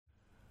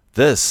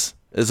This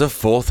is a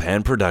Fourth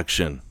Hand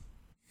production.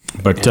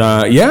 But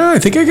yeah, I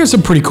think I got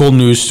some pretty cool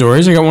news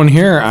stories. I got one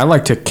here I'd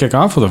like to kick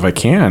off with if I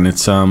can.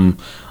 It's I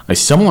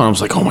stumbled on it, I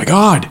was like, oh my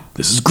god,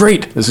 this is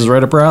great. This is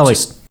right up our alley.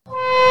 Story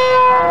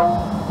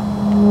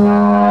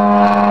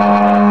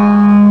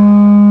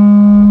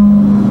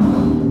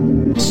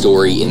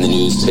in the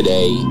news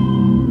today.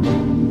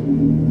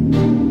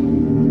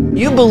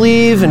 You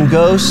believe in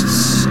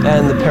ghosts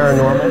and the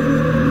paranormal?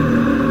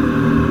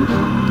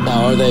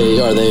 Now, are they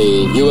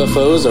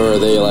UFOs, or are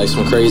they like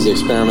some crazy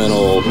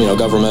experimental,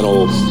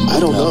 governmental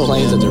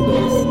planes that they're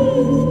building?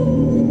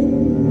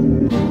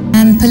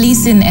 And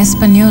police in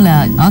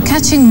Española are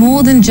catching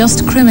more than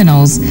just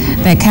criminals.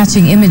 They're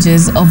catching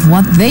images of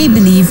what they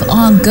believe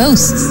are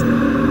ghosts.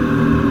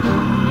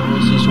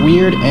 There's this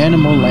weird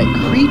animal-like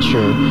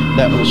creature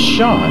that was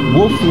shot,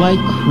 wolf-like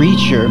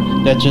creature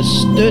that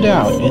just stood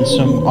out in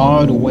some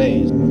odd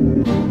ways.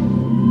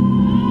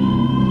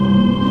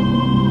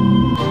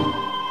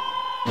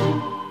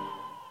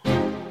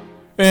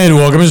 And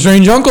welcome to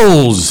Strange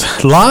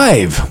Uncles,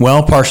 live.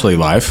 Well, partially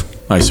live,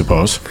 I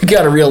suppose. We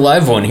got a real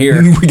live one here,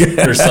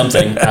 or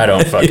something. I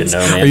don't fucking know,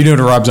 man. Are you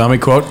doing a Rob Zombie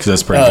quote? Because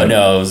that's pretty good. No,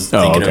 I was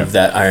thinking of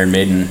that Iron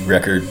Maiden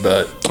record,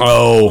 but...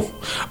 Oh,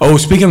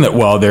 speaking of that,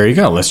 well, there you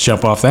go. Let's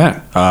jump off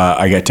that.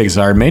 I got tickets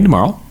to Iron Maiden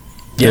tomorrow.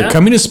 Yeah? They're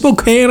coming to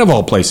Spokane, of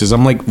all places.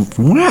 I'm like,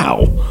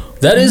 wow.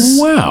 That is...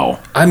 Wow.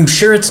 I'm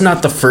sure it's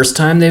not the first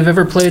time they've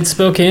ever played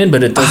Spokane,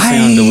 but it does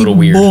sound a little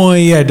weird. Boy,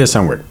 yeah, it does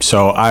sound weird.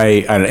 So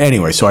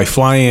anyway, so I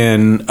fly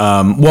in.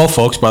 Well,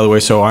 folks, by the way,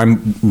 so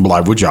I'm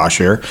live with Josh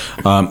here.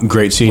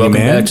 Great seeing Welcome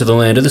you, man. back to the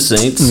land of the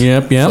saints.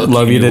 Yep.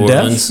 Love you to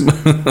death.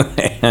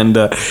 and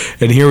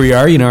here we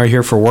are. I'm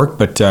here for work,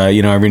 but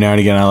every now and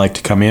again I like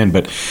to come in.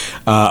 But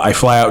I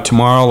fly out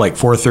tomorrow, like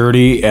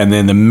 4:30, and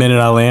then the minute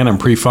I land, I'm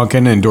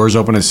pre-funking, and doors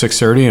open at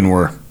 6:30, and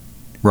we're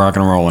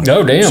rocking and rolling.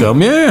 Oh, damn. So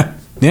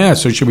yeah,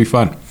 so it should be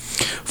fun.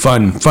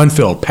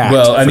 Fun-filled, packed.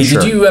 Well, I mean,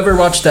 did you ever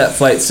watch that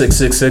Flight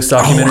 666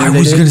 documentary? I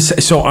was going to say,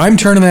 so I'm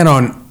turning that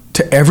on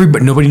to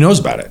everybody. Nobody knows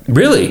about it.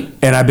 Really?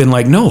 And I've been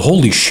like, no,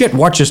 holy shit,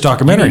 watch this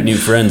documentary. You need new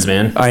friends,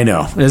 man. I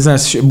know.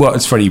 Well,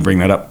 it's funny you bring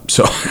that up.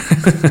 So,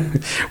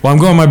 well, I'm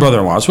going with my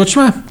brother-in-law's, which,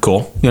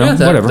 cool.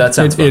 Whatever. That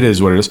sounds fun. It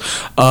is what it is.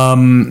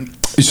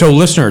 So,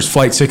 listeners,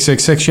 Flight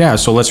 666, yeah,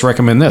 so let's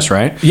recommend this,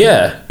 right?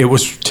 Yeah. It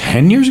was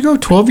 10 years ago,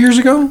 12 years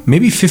ago,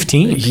 maybe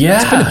 15.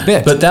 Yeah. It's been a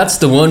bit. But that's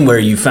the one where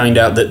you find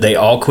out that they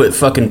all quit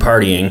fucking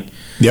partying.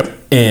 Yep.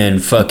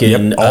 And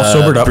fucking all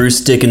sobered up.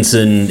 Bruce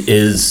Dickinson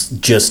is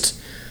just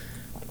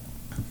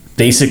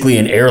basically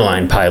an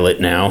airline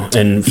pilot now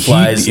and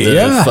flies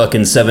the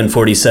fucking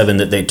 747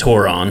 that they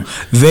tore on.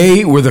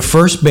 They were the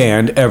first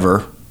band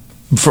ever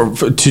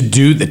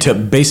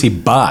to basically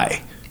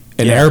buy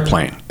an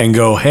airplane and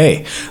go,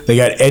 hey, they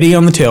got Eddie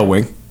on the tail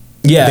wing.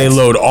 Yeah. They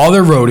load all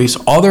their roadies,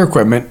 all their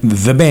equipment,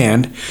 the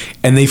band,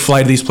 and they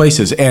fly to these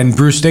places. And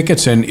Bruce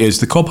Dickinson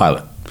is the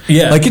co-pilot.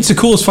 Yeah. Like, it's the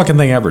coolest fucking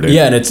thing ever, dude.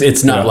 Yeah, and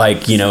it's not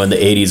like, in the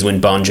 80s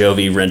when Bon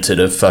Jovi rented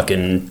a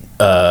fucking,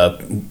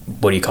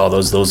 what do you call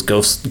those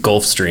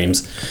Gulf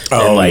Streams?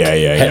 Oh, and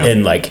yeah.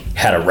 And,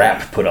 had a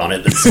rap put on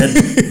it that said,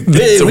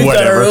 hey, we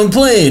got our own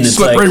plane. It's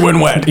slippery when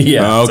wet.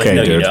 Yeah. Okay,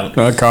 no, dude. You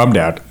don't. Calm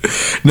down.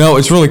 No,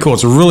 it's really cool.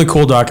 It's a really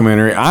cool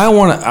documentary. I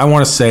want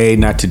to say,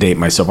 not to date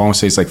myself, I want to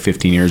say it's like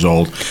 15 years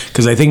old,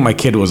 because I think my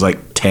kid was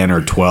like 10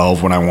 or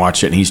 12 when I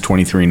watched it, and he's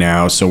 23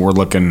 now, so we're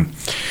looking...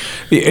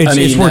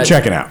 It's worth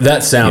checking out.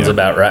 That sounds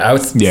about right.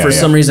 For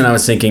some reason, I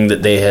was thinking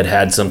that they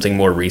had something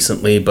more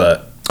recently,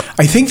 but...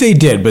 I think they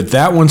did, but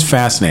that one's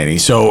fascinating.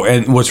 So,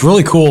 and what's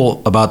really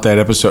cool about that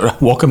episode...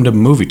 Welcome to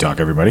Movie Talk,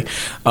 everybody.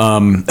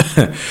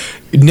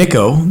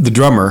 Nico, the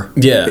drummer...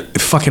 Yeah.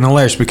 Fucking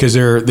hilarious, because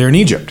they're in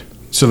Egypt.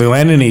 So they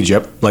land in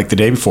Egypt like the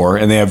day before,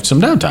 and they have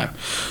some downtime.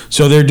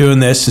 So they're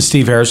doing this, and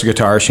Steve Harris, the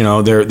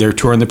guitarist, they're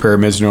touring the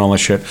pyramids and all that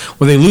shit.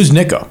 Well, they lose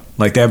Nico.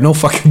 Like, they have no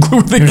fucking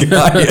clue who the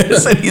guy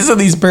is. And he's in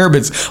these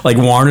pyramids, like,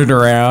 wandering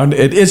around.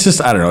 It's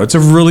just, I don't know. It's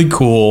a really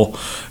cool...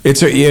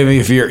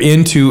 if you're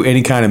into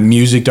any kind of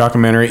music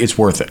documentary, it's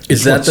worth it.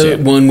 Is that the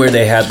one where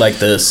they had, like,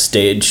 the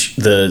stage,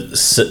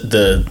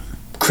 the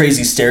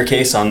crazy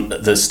staircase on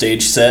the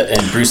stage set,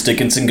 and Bruce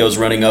Dickinson goes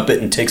running up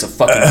it and takes a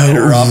fucking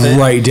header off it?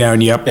 Right down,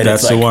 yep, and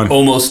that's it's like the one.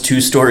 Almost 2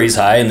 stories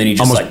high, and then he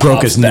just almost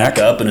broke his neck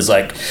up and is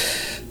like,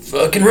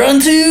 fucking run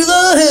to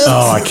the hills.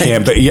 Oh, I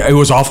can't. But yeah, it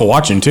was awful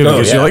watching, too,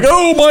 because you're like,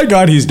 oh my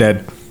God, he's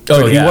dead.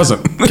 Oh, he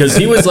wasn't. Because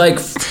he was like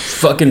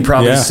fucking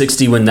probably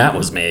 60 when that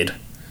was made.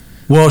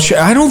 Well,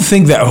 I don't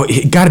think that...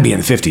 It got to be in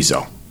the 50s,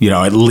 though.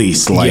 At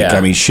least.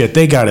 I mean, shit,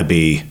 they got to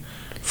be...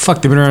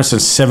 Fuck, they've been around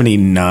since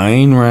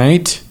 79,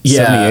 right?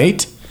 Yeah.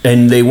 78?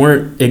 And they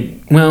weren't...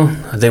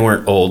 they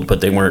weren't old,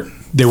 but they weren't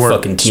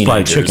fucking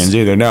teenagers. Chickens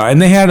either. No,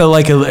 and they had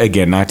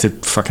again, not to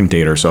fucking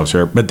date ourselves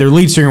here, but their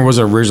lead singer was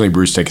originally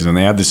Bruce Dickinson.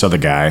 They had this other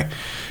guy,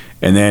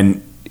 and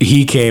then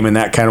he came, and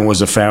that kind of was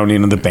the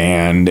founding of the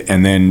band,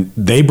 and then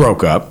they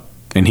broke up,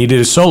 and he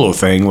did a solo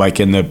thing like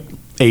in the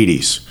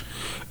 80s.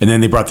 And then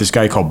they brought this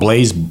guy called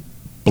Blaze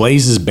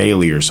Blazes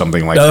Bailey or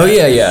something like Oh,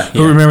 that. yeah.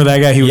 Who remember that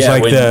guy? He was Yeah,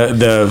 like when-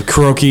 the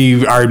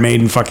karaoke Iron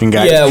Maiden fucking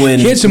guy. Yeah, when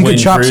he had some when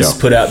good chops. Bruce though.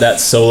 put out that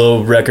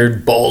solo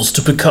record, Balls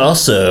to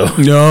Picasso.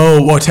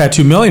 No, well,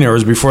 Tattoo Millionaire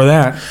was before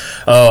that.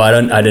 Oh, I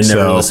didn't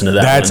never listen to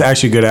that. That's one.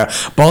 actually good.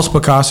 Balls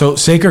Picasso,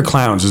 Sacred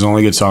Clowns is the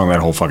only good song on that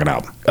whole fucking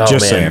album. Oh,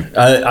 Just man.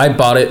 saying. I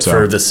bought it So.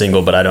 for the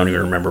single, but I don't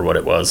even remember what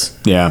it was.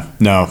 Yeah,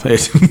 no.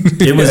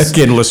 It was-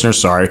 Again, listeners,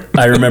 sorry.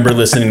 I remember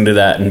listening to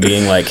that and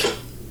being like,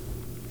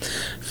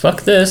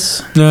 fuck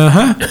this.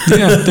 Uh-huh.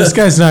 Yeah, this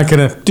guy's not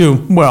going to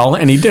do well,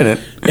 and he didn't.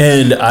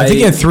 And I think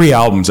he had 3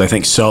 albums, I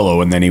think,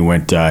 solo, and then he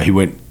went,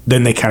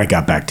 then they kind of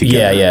got back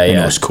together. Yeah. And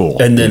it was cool.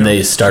 And then you know?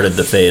 they started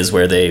the phase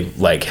where they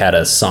like had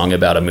a song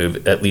about a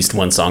movie, at least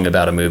one song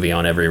about a movie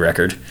on every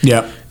record.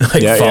 Yep.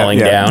 Like falling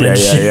down and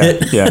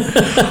shit. Yeah.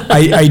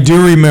 I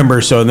do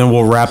remember, so then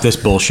we'll wrap this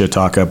bullshit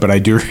talk up, but I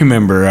do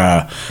remember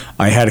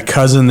I had a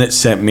cousin that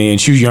sent me,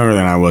 and she was younger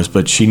than I was,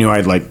 but she knew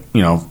I'd like,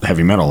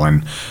 heavy metal,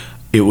 and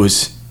it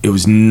was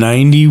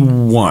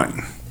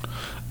 91.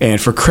 And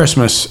for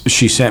Christmas,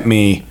 she sent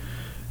me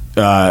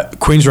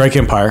Queensryche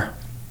Empire,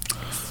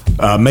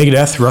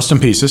 Megadeth, Rust in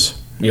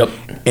Pieces, Yep.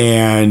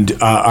 and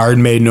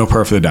Iron Maiden, No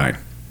Prayer for the Dying.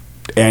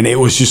 And it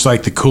was just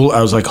like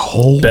I was like,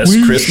 holy Best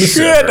Christmas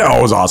shit. ever. Oh,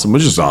 it was awesome. It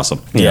was just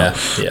awesome. You Yeah,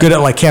 know? yeah. Good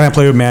at like, Can I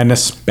Play with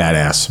Madness?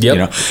 Badass.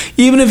 Yep.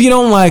 Even if you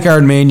don't like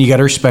Iron Maiden, you got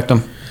to respect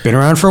them. Been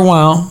around for a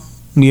while,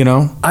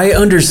 I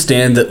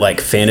understand that like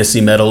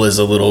fantasy metal is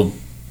a little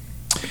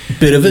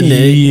bit of a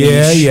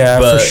niche. Yeah,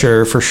 but,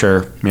 for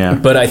sure. Yeah.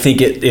 But I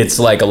think it's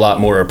like a lot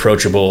more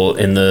approachable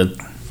in this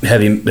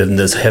heavy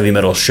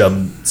metal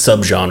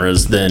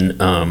subgenres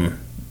than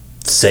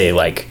say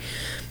like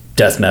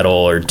death metal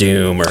or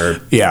doom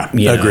or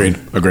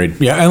agreed.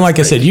 Yeah, and like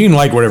I said, you can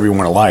like whatever you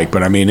want to like,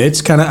 but I mean,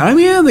 it's kind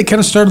of, they kind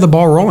of started the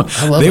ball rolling.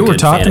 love They a were good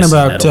talking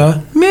fantasy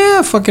about,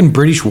 fucking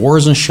British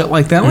wars and shit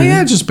like that. Like,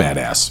 yeah, just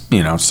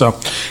badass, So,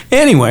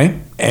 anyway,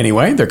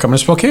 they're coming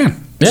to Spokane.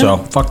 Yeah. So,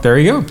 fuck, there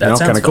you go. That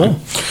sounds kind of cool.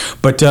 fun.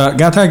 But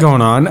got that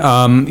going on.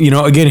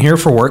 Again, here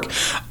for work.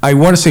 I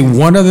want to say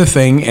one other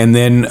thing, and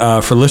then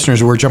for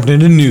listeners, we're jumping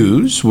into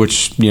news,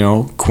 which,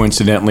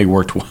 coincidentally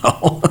worked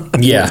well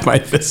Yeah. with my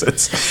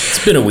visits.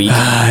 It's been a week.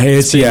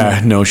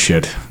 No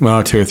shit.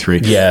 Well, 2 or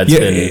 3. Yeah, it's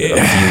been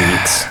a few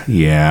weeks.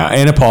 Yeah,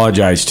 and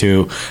apologize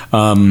too.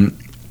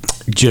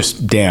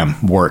 Just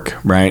damn work,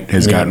 right,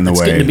 has gotten in the It's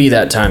way. getting to be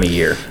that time of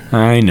year.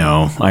 I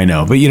know.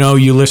 But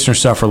you listeners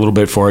suffer a little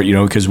bit for it,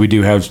 because we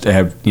do have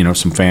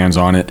some fans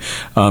on it.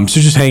 So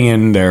just hang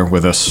in there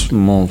with us,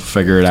 and we'll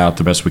figure it out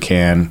the best we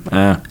can.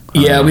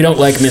 Yeah, we don't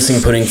like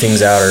putting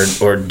things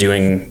out or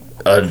doing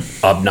an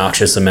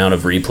obnoxious amount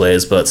of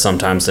replays, but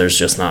sometimes there's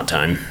just not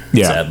time.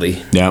 Yeah.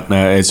 Sadly. Yeah,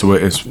 it's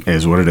what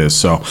it is.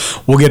 So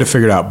we'll get it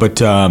figured out. But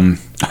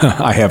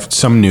I have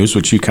some news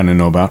which you kind of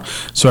know about.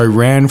 So I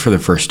ran for the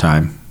first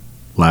time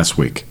last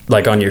week.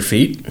 Like on your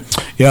feet?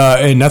 Yeah,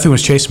 and nothing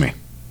was chasing me.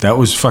 That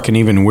was fucking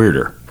even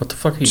weirder. What the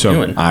fuck are you So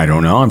doing? I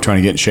don't know. I'm trying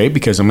to get in shape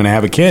because I'm going to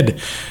have a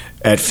kid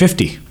at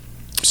 50.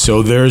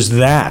 So there's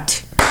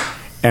that.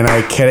 And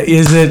I can't.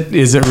 Is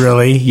it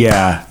really?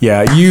 Yeah.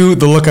 The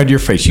look on your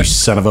face, you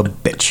son of a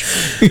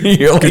bitch.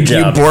 You're like, Good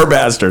job. you poor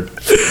bastard.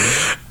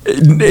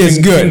 It's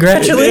good.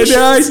 Congratulations.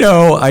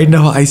 I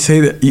know. I say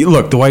that.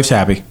 Look, the wife's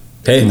happy.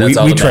 Hey, that's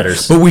all that tried,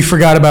 matters. But we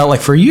forgot about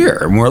like for a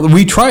year. And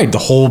we tried the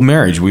whole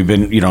marriage. We've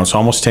been, it's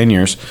almost 10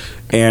 years.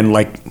 And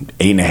like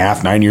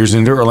 8.5, 9 years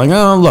into it, we're like,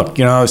 oh, look,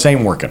 this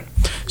ain't working.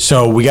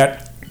 So we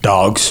got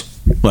dogs.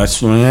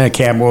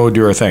 Cam will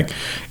do her thing.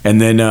 And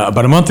then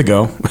about a month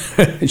ago,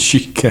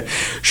 she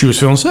was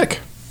feeling sick.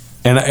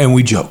 And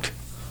we joked,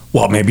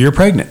 well, maybe you're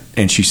pregnant.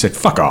 And she said,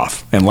 fuck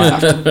off, and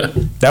laughed.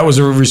 That was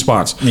her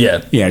response.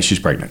 Yeah, she's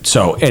pregnant.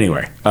 So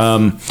anyway,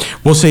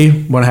 we'll see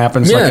what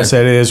happens. Yeah. Like I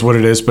said, it is what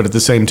it is. But at the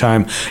same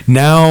time,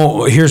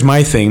 now here's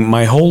my thing.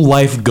 My whole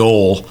life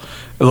goal,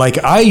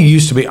 like I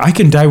used to be, I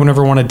can die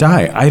whenever I want to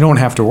die. I don't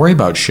have to worry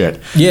about shit.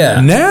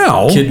 Yeah.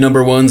 Now, Kid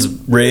number one's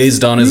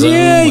raised on his own.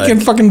 yeah, you can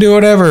fucking do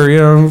whatever.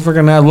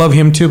 Freaking, I love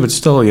him too, but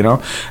still,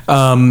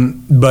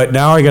 But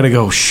now I got to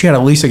go, shit,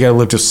 at least I got to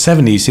live to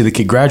 70 to see the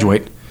kid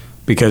graduate.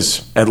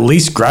 Because at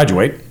least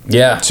graduate.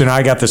 Yeah. So now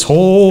I got this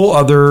whole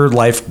other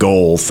life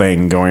goal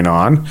thing going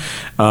on.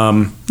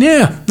 I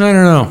don't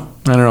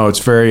know. It's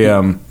very.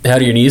 How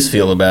do your knees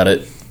feel about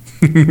it?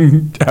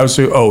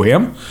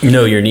 Him?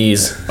 No, your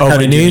knees. Oh, How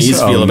my did your knees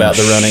feel about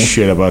the running?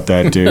 Shit about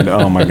that, dude.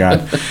 Oh my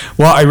god.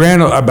 Well, I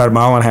ran about a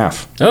mile and a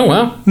half. Oh,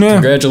 wow. Yeah.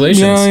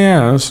 Congratulations.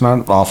 Yeah. It's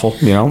not awful.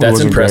 It That's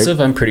wasn't impressive.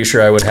 great. I'm pretty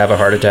sure I would have a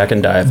heart attack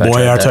and die if I tried Boy,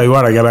 I'll that. tell you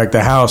what. I got back to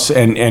the house,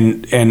 and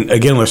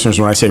again, listeners,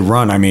 when I say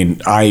run, I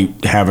mean I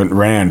haven't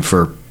ran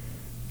for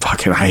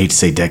fucking. I hate to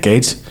say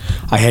decades.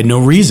 I had no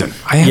reason.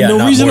 I had no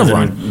not reason more to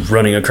than run.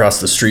 running across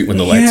the street when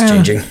the light's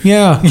changing.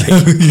 Yeah.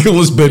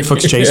 Those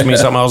Bigfoot's chasing me,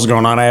 something else is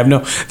going on.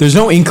 There's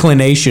no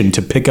inclination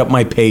to pick up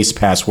my pace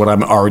past what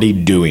I'm already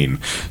doing.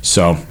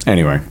 So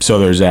anyway,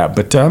 there's that.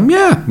 But trying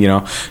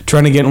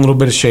to get in a little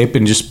bit of shape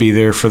and just be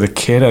there for the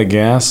kid, I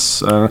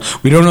guess.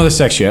 We don't know the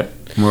sex yet.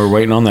 We're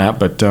waiting on that,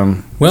 but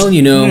Well,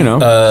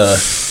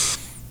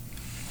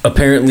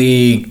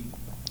 apparently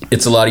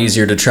it's a lot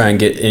easier to try and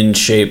get in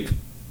shape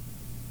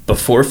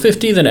before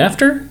 50 than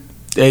after.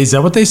 Is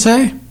that what they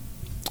say?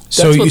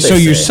 So That's what they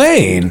you're say.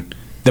 saying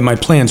that my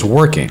plan's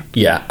working.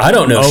 Yeah, I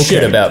don't know shit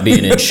Okay. about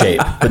being in shape,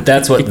 but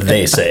that's what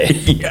they say.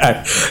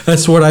 Yeah,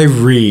 that's what I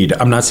read.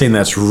 I'm not saying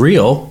that's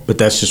real, but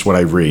that's just what I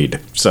read.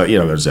 So,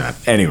 there's that.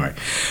 Anyway,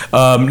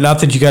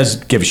 not that you guys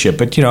give a shit,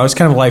 but, it's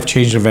kind of a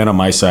life-changing event on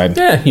my side.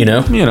 Yeah,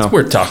 it's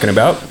worth talking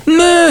about.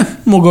 Nah,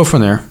 we'll go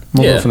from there.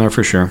 We'll go from there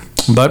for sure.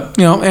 But,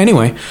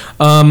 anyway,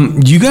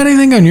 you got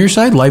anything on your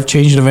side?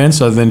 Life-changing events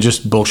other than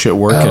just bullshit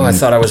work? Oh, I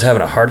thought I was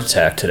having a heart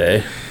attack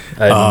today.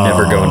 I'd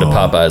never go into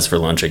Popeyes for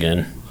lunch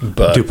again.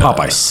 But Dude,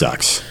 Popeye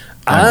sucks.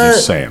 I'm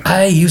just saying.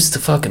 I used to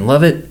fucking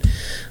love it.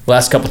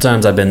 Last couple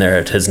times I've been there,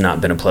 it has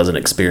not been a pleasant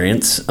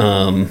experience.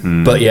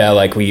 But yeah,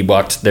 like we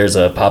walked, there's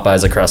a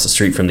Popeyes across the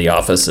street from the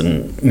office,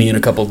 and me and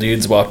a couple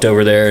dudes walked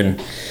over there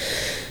and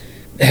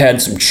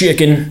had some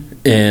chicken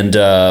and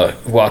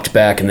walked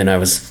back, and then I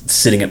was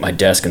sitting at my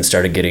desk and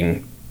started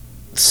getting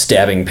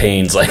stabbing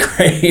pains like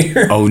right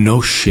here. Oh,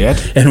 no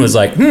shit. And was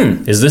like,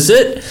 is this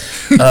it?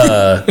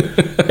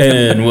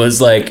 And was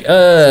like,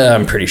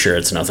 I'm pretty sure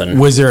it's nothing.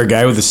 Was there a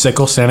guy with a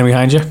sickle standing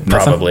behind you? Nothing?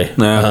 Probably.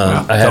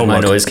 No, I had don't my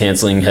look. noise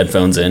canceling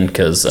headphones in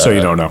because So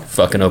you don't know.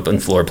 fucking open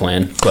floor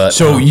plan. But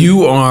So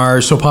you are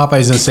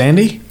Popeyes in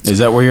Sandy? Is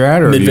that where you're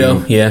at? Or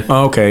Midvale, yeah.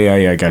 Oh,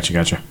 okay, yeah,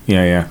 gotcha.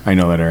 Yeah, I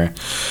know that area.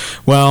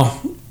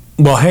 Well,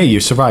 hey, you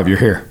survived. You're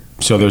here.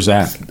 So there's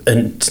that.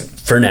 And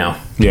for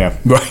now. Yeah.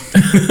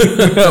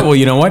 Well,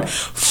 you know what?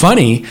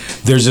 Funny.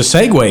 There's a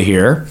segue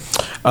here.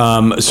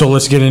 So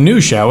let's get into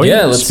news, shall we?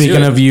 Yeah, let's do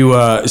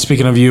it.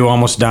 Speaking of you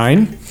almost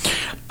dying,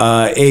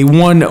 a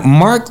one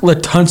Mark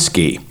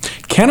Latunsky,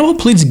 cannibal,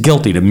 pleads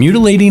guilty to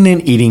mutilating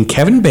and eating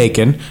Kevin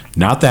Bacon,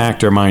 not the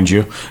actor, mind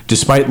you,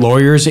 despite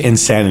lawyers'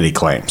 insanity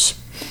claims.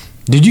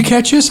 Did you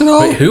catch this at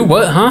all? Wait, who?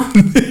 What? Huh?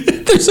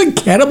 There's a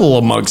cannibal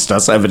amongst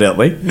us,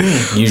 evidently.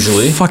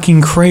 Usually.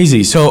 Fucking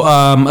crazy. So,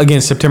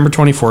 again, September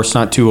 24th, it's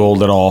not too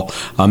old at all.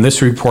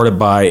 This reported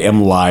by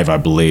MLive, I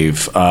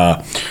believe.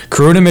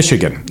 Corona,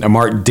 Michigan.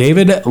 Mark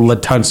David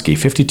Latunsky,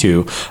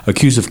 52,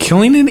 accused of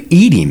killing and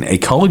eating a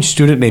college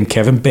student named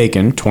Kevin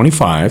Bacon,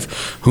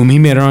 25, whom he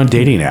met on a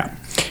dating app.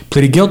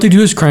 Pleaded guilty to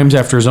his crimes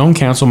after his own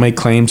counsel made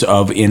claims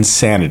of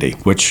insanity,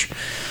 which...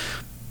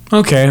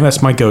 Okay,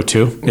 that's my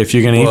go-to. If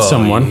you're going to eat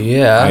someone.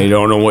 Yeah. I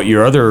don't know what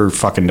your other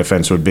fucking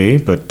defense would be,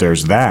 but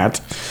there's that.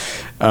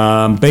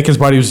 Bacon's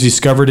body was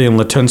discovered in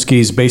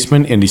Latunsky's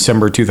basement in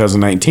December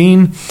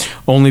 2019.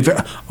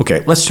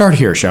 Okay, let's start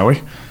here, shall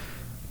we?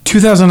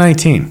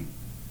 2019.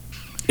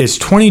 It's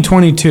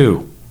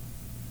 2022,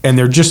 and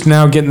they're just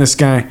now getting this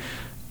guy.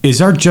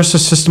 Is our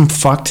justice system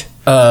fucked?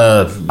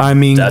 I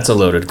mean... That's a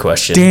loaded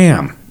question.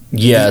 Damn.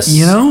 Yes.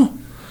 You know?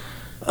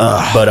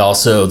 But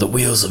also, the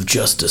wheels of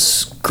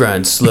justice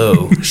grind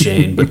slow,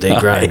 Shane, but they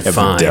grind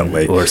fine.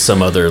 Evidently. Or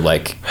some other,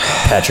 like,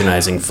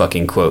 patronizing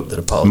fucking quote that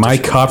a politician... My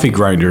coffee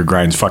grinder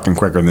grinds fucking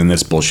quicker than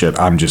this bullshit.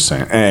 I'm just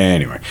saying.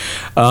 Anyway.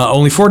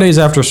 Only 4 days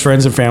after his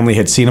friends and family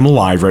had seen him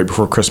alive right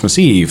before Christmas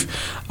Eve,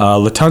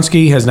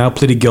 Latunsky has now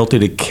pleaded guilty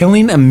to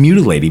killing and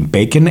mutilating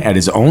Bacon at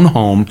his own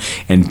home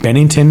in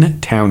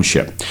Bennington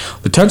Township.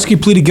 Latunsky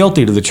pleaded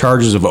guilty to the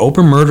charges of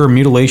open murder and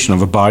mutilation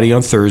of a body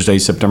on Thursday,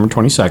 September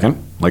 22nd,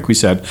 like we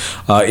said,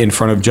 in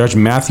front of Judge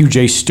Matthew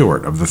J.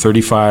 Stewart of the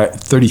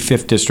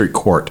 35th District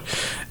Court.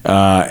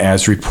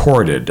 As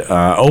reported,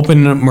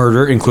 open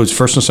murder includes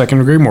first and second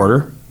degree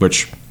murder,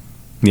 which,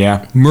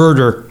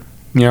 murder,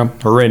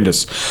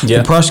 horrendous.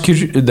 Yeah.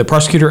 The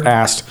prosecutor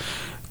asked,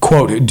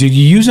 quote, "Did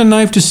you use a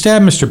knife to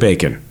stab Mr.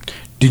 Bacon?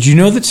 Did you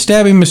know that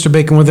stabbing Mr.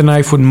 Bacon with a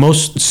knife would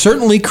most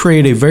certainly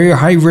create a very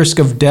high risk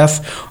of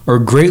death or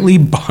greatly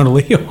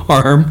bodily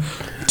harm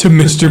to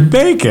Mr.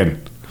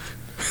 Bacon?"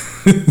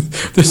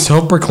 The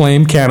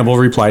self-proclaimed cannibal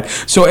replied.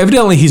 So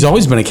evidently he's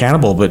always been a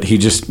cannibal, but he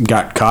just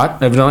got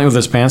caught, evidently, with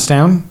his pants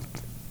down.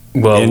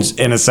 Well,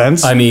 in a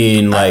sense. I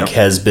mean, like,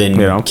 has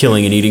been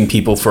killing and eating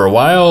people for a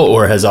while,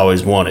 or has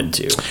always wanted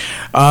to?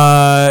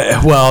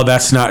 Well,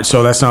 that's not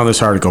in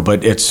this article,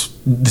 but it's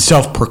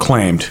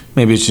self-proclaimed.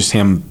 Maybe it's just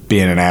him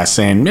being an ass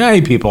saying, "Yeah, I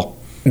eat people."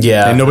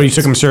 Yeah. And nobody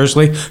took him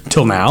seriously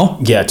till now.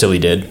 Yeah, till he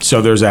did.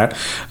 So there's that.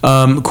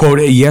 Quote,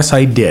 "Yes,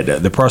 I did."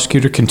 The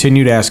prosecutor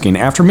continued asking,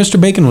 "After Mr.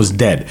 Bacon was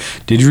dead,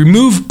 did you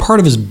remove part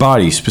of his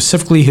body,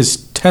 specifically his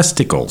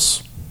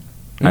testicles?"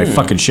 I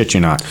fucking shit you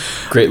not.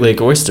 Great Lake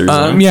oysters.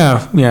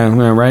 Yeah,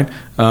 right.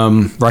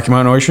 Rocky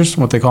Mountain oysters,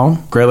 what they call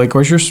them? Great Lake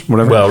oysters,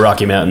 whatever. Well,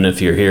 Rocky Mountain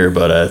if you're here,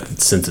 but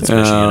since it's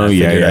Michigan, I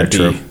figured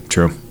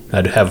true.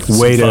 I'd have some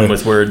fun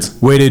with words.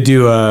 Way to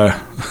do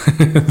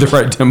the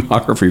right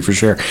demography for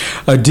sure.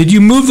 Did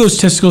you move those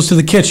testicles to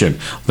the kitchen?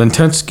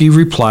 Latunsky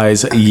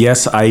replies,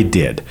 "Yes, I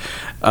did."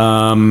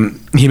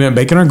 He met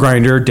Bacon on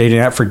Grindr, dating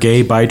app for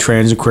gay, bi,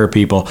 trans, and queer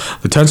people.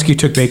 Latunsky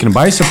took Bacon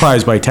by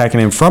surprise by attacking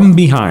him from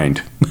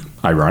behind.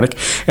 Ironic.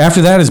 After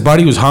that, his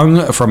body was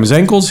hung from his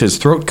ankles, his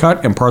throat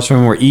cut, and parts of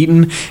him were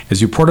eaten, as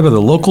reported by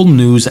the local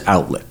news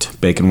outlet.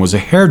 Bacon was a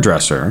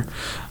hairdresser.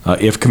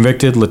 If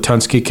convicted,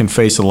 Latunsky can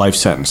face a life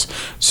sentence.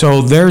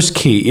 So there's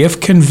key. If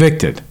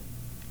convicted,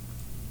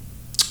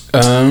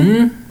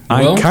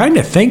 Well, I kind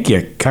of think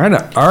you kind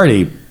of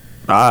already.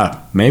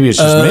 Maybe it's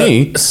just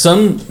me.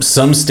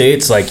 Some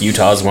states, like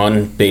Utah's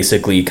one,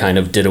 basically kind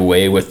of did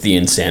away with the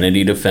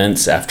insanity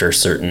defense after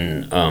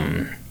certain.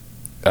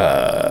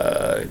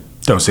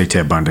 Don't say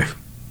Ted Bundy.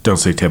 Don't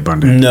say Ted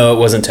Bundy. No, it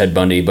wasn't Ted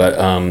Bundy, but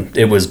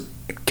it was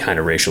kind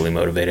of racially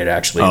motivated,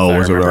 actually. Oh, if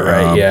was I remember it?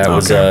 right? Yeah, it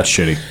was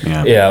shitty.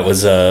 Yeah. Yeah, it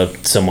was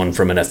someone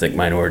from an ethnic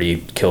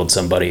minority killed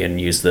somebody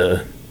and used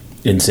the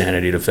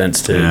insanity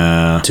defense to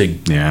not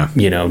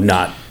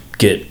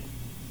get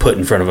put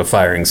in front of a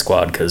firing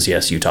squad because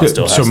Utah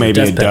still has so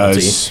maybe the death it penalty.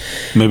 does.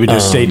 Maybe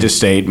just state to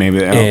state.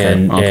 Maybe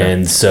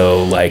and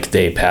so like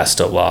they passed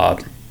a law,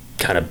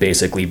 kind of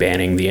basically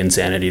banning the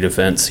insanity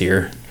defense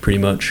here, pretty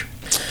much.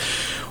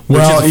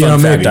 Well, which is a fun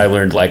fact maybe I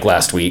learned like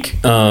last week.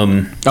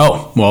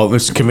 Oh, well,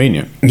 it's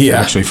convenient. Yeah,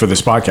 actually, for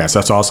this podcast,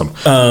 that's awesome.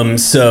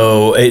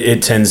 So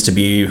it tends to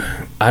be.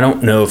 I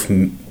don't know if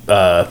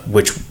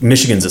which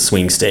Michigan's a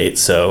swing state,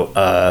 so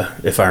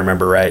if I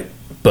remember right,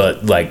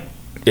 but like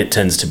it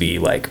tends to be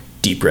like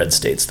deep red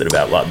states that have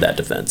outlawed that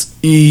defense.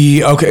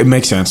 Okay, it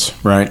makes sense,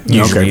 right?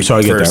 Usually okay, so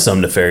I get for that. some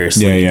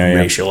nefariously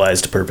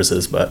racialized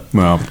purposes, but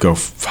well, go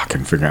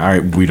fucking figure. All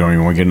right, we don't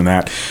even want to get into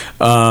that.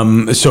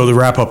 So the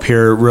wrap up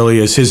here really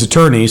is his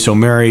attorney. So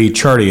Mary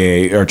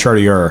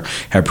Chartier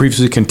had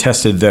previously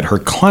contested that her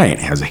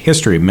client has a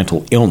history of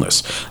mental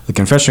illness. The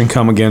confession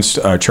come against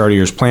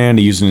Chartier's plan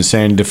to use an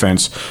insanity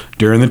defense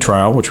during the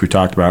trial, which we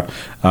talked about.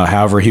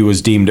 However, he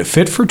was deemed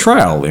fit for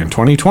trial in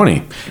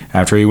 2020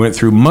 after he went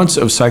through months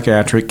of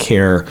psychiatric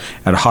care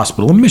at a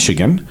hospital in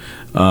Michigan.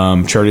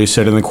 Chartier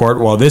said in the court,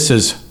 while this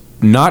is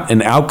not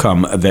an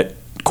outcome that,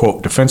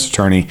 quote, defense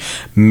attorney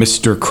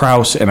Mr.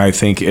 Krause and I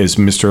think is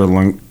Mr.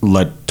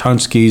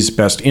 Latunsky's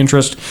best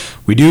interest,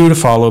 we do to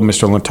follow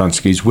Mr.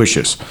 Latunsky's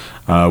wishes.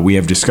 We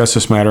have discussed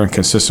this matter and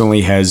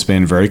consistently has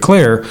been very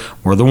clear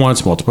more than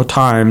once, multiple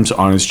times,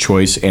 on his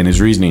choice and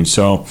his reasoning.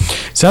 So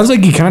it sounds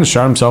like he kind of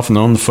shot himself in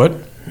the own foot.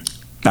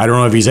 I don't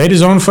know if he's ate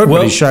his own foot,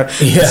 but he shot,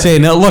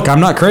 saying, no, look, I'm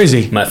not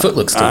crazy. My foot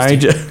looks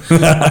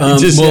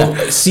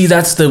toasty. See,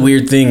 that's the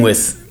weird thing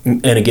with,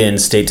 and again,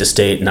 state to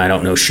state, and I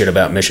don't know shit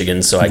about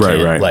Michigan, so I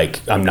can't, like,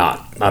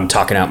 I'm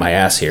talking out my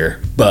ass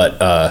here,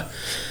 but,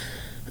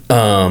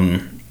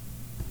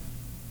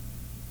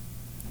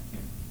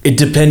 it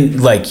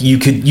depends, like, you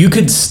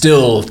could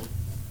still...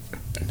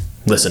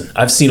 Listen,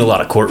 I've seen a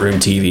lot of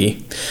courtroom TV.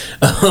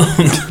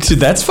 Dude,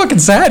 that's fucking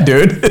sad,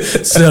 dude.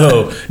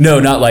 So, no,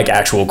 not like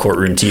actual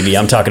courtroom TV.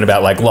 I'm talking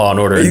about like Law and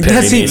Order and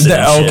Perry Mason.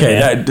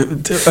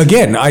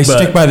 Again, I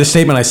stick by the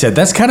statement I said.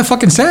 That's kind of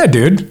fucking sad,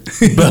 dude.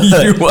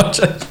 But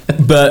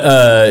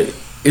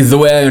the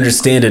way I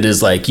understand it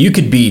is like you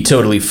could be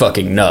totally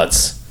fucking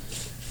nuts,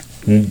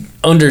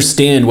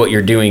 understand what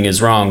you're doing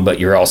is wrong,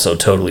 but you're also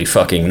totally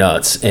fucking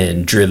nuts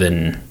and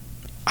driven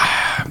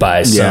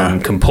by some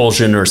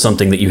compulsion or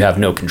something that you have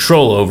no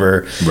control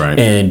over, right?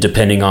 And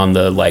depending on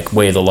the like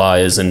way the law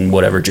is in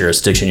whatever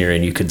jurisdiction you're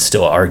in, you could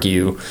still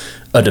argue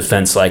a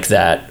defense like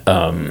that,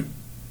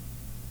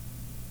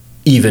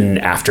 even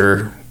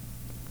after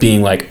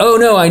being like, "Oh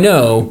no, I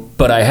know,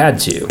 but I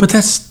had to." But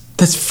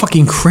that's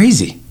fucking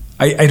crazy.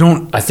 I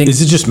think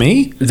is it just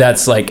me?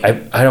 That's like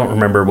I don't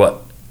remember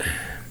what.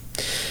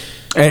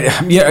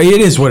 Yeah, it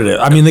is what it is.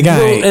 I mean, the guy.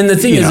 Well, and the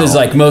thing is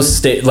like most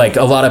state, like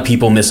a lot of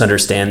people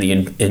misunderstand the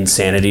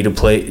insanity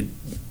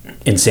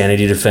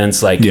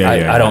defense. Like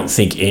I don't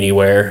think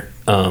anywhere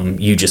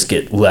you just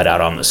get let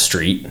out on the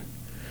street.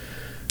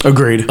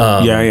 Agreed.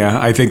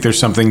 I think there's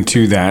something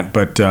to that,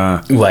 but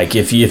like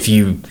if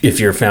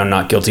you're found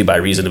not guilty by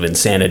reason of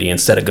insanity,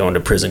 instead of going to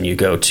prison, you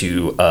go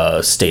to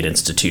a state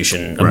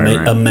institution,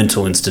 a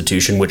mental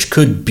institution, which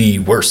could be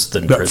worse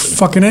than prison.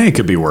 Fucking A,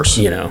 could be worse.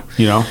 You know.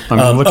 I mean,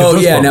 look at those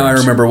programs. Now I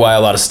remember why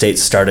a lot of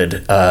states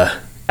started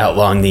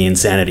outlawing the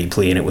insanity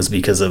plea, and it was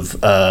because of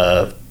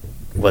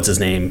what's his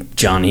name?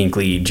 John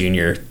Hinckley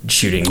Jr.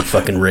 shooting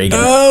fucking Reagan.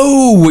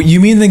 Oh, you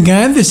mean the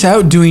guy that's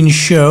out doing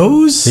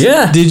shows?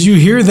 Yeah. Did you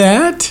hear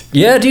that?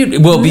 Yeah,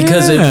 dude. Well,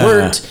 because it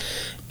worked,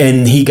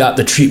 and he got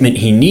the treatment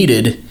he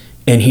needed,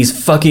 and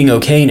he's fucking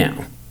okay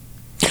now.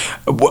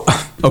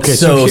 Okay,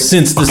 so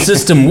since the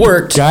system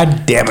worked...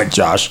 God damn it,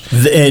 Josh.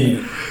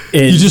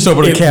 And you just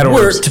opened a can of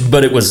worms. It worked,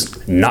 but it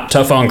was not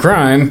tough on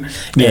crime.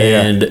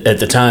 And at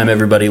the time,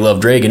 everybody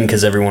loved Reagan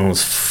because everyone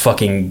was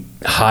fucking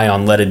high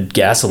on leaded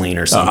gasoline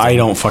or something. I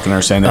don't fucking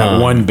understand that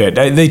one bit.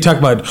 They talk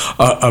about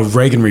a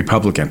Reagan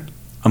Republican.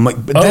 I'm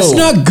like, but that's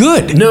not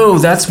good. No,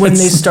 that's when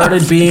they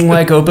started being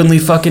like openly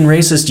fucking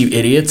racist, you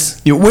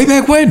idiots. Way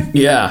back when.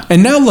 Yeah.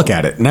 And now look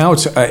at it. Now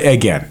it's,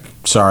 again,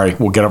 sorry,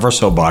 we'll get off our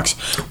soapbox.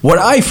 What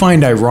I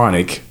find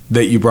ironic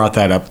that you brought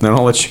that up, then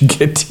I'll let you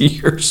get to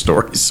your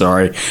story,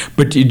 sorry.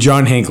 But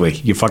John Hinckley,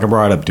 you fucking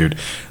brought it up, dude.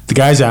 The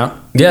guy's out.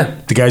 Yeah.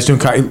 The guy's doing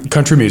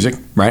country music,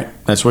 right?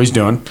 That's what he's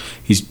doing.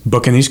 He's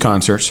booking these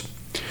concerts.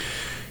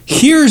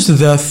 Here's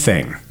the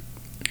thing.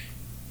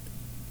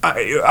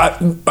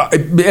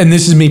 And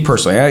this is me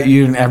personally.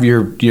 You have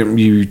your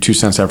 2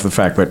 cents after the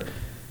fact, but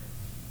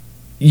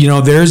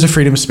there is a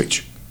freedom of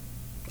speech.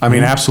 I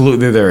mean,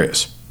 absolutely there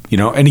is. You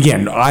know, and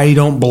again, I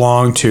don't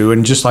belong to,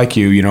 and just like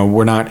you, you know,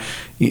 we're not,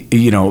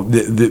 you know,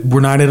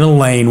 we're not in a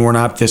lane. We're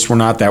not this. We're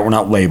not that. We're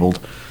not labeled.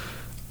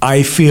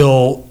 I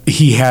feel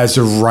he has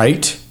a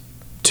right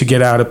to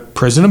get out of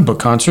prison and book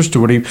concerts.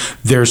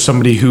 There's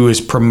somebody who is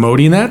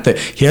promoting that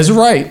he has a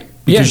right,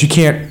 because you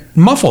can't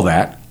muffle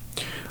that.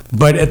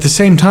 But at the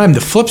same time,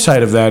 the flip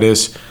side of that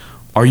is,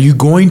 are you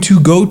going to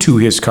go to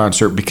his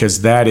concert?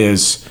 Because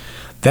that's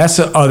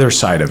the other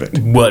side of it.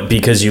 What,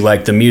 because you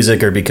like the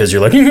music, or because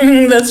you're like,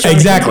 that's John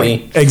Exactly.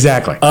 Hinckley?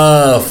 Exactly.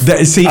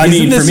 See,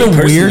 isn't this a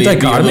weird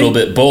dichotomy? A little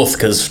bit both,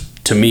 because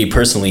to me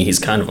personally, he's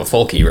kind of a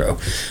folk hero.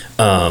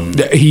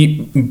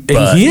 He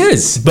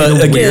is, but in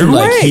a again, weird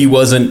like way. he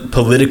wasn't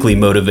politically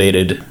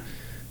motivated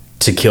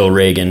to kill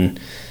Reagan.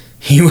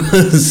 He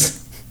was.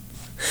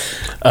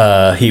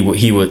 He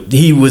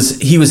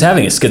was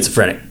having a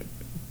schizophrenic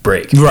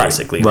break,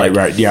 basically.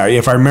 Right. Yeah,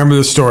 if I remember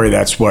the story,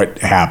 that's what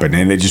happened,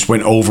 and it just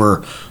went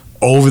over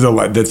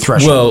the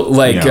threshold.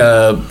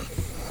 Well,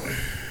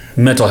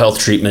 mental health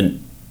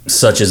treatment,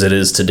 such as it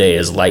is today,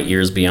 is light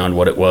years beyond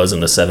what it was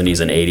in the 70s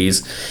and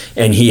 80s,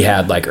 and he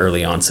had like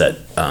early onset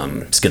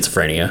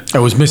schizophrenia. I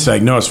was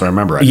misdiagnosed, if I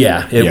remember right.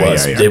 Yeah, it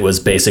was. Yeah. It was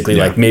basically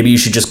like, maybe you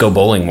should just go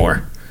bowling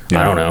more.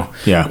 Yeah. I don't know.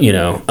 Yeah. You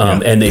know,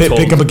 and they told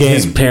pick up a game.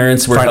 His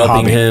parents were Find a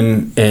helping hobby.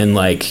 him and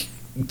like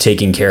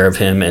taking care of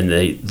him, and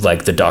they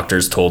the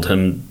doctors told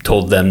them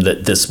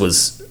that this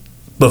was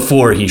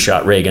before he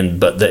shot Reagan,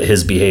 but that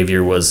his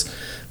behavior was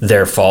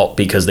their fault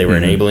because they were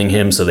enabling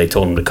him, so they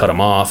told him to cut him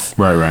off.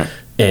 Right.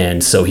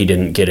 And so he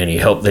didn't get any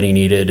help that he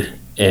needed,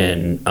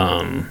 and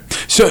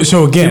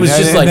so again, it was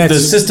just like the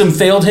system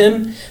failed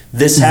him.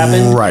 This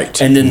happened,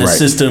 right? And then the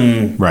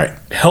system right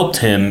helped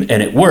him,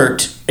 and it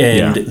worked.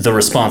 And the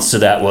response to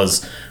that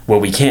was, well,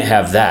 we can't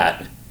have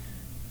that.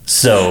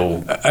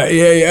 So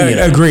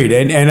agreed,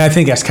 and I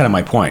think that's kind of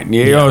my point.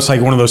 You know, it's like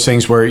one of those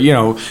things where, you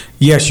know,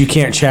 yes, you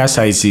can't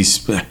chastise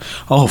these.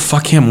 Oh,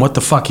 fuck him! What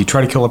the fuck? He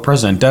tried to kill a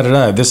president. Da da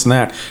da. This and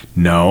that.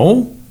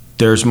 No,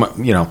 there's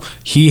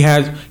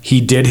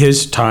he did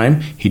his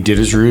time. He did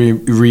his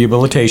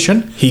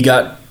rehabilitation. He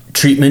got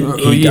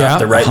treatment. He got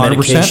the right 100%,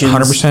 medications.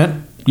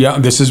 100%. Yeah,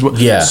 this is what.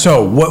 Yeah.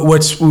 So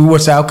what's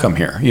the outcome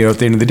here? You know, at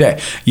the end of the day,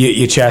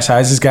 you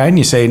chastise this guy and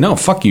you say, no,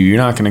 fuck you. You're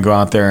not going to go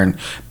out there and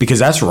because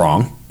that's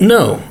wrong.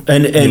 No,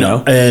 and you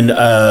know?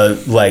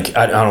 like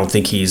I don't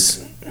think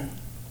he's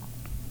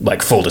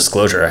like, full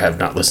disclosure. I have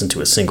not listened to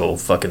a single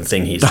fucking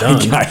thing he's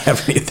done. I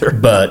haven't either.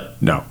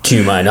 But no,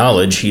 to my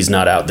knowledge, he's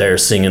not out there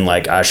singing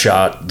like I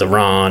shot the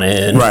Ron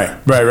and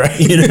right.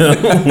 You know,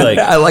 like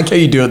I like how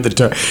you do it.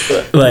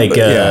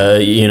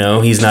 You know,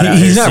 he's not out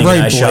he's there not singing very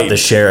I shot the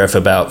sheriff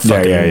about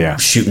fucking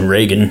shooting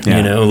Reagan. Yeah.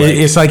 You know, like,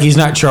 it's like he's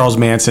not Charles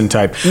Manson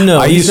type. No,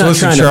 I he's used to not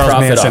listen trying to to Charles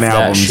profit Manson off that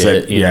albums.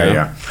 shit, you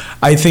know?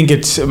 I think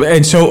it's,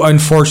 and so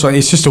unfortunately,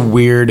 it's just a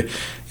weird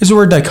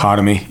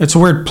dichotomy. It's a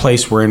weird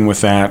place we're in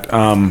with that.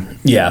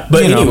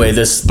 But anyway,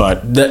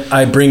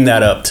 I bring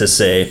that up to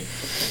say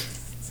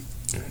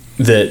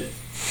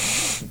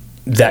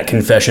that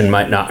confession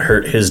might not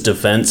hurt his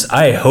defense.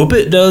 I hope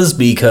it does,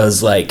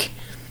 because like,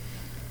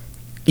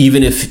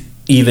 even if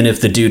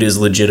the dude is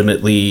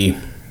legitimately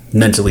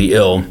mentally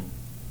ill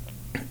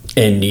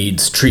and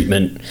needs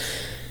treatment,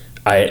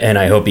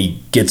 I hope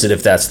he gets it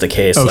if that's the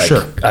case. Oh, like,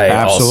 sure.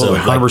 Absolutely.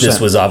 100%.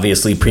 This was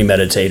obviously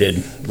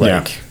premeditated.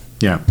 Like,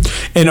 yeah.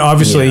 And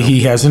obviously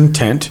he has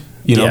intent,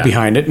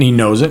 behind it, and he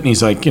knows it, and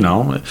he's like,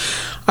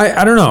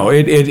 I don't know.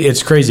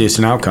 It's crazy. It's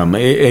an outcome.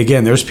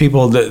 Again, there's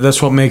people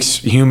that's what makes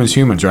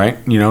humans, right?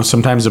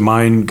 Sometimes the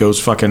mind goes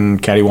fucking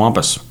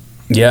cattywampus.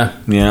 Yeah.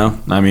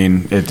 I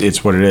mean,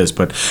 it's what it is.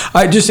 But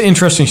just an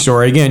interesting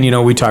story. Again,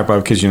 we talk about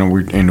it because,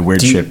 we're into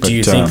weird shit. But, do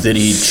you think that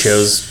he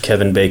chose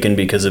Kevin Bacon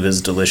because of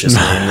his delicious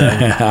name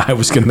there? I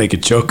was going to make a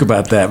joke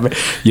about that. But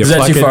is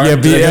that too far?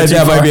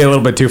 That might be a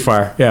little bit too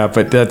far. Yeah,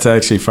 but that's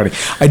actually funny.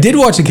 I did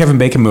watch the Kevin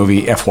Bacon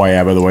movie,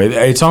 FYI, by the way.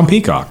 It's on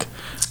Peacock.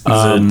 Is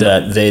it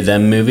that They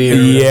Them movie? Or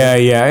yeah.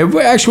 It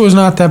actually was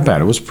not that bad.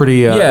 It was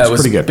pretty. It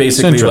was pretty good.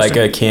 Basically like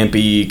a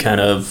campy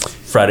kind of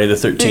Friday the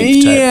 13th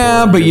type.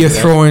 Yeah, but you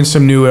throw in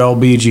some new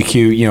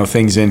LBGQ,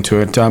 things into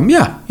it.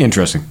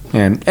 Interesting.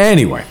 And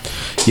anyway,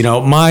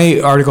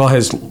 my article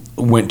has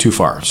went too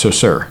far. So,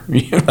 sir.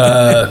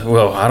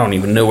 Well, I don't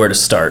even know where to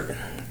start.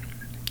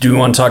 Do we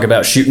want to talk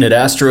about shooting at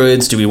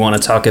asteroids? Do we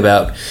want to talk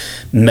about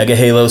mega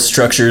halo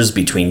structures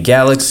between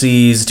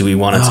galaxies? Do we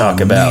want to talk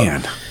about...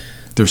 Man.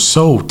 They're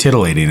so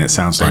titillating, it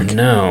sounds like. I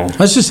know.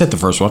 Let's just hit the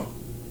first one.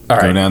 All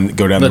right.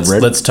 Go down the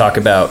rib. Let's talk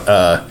about...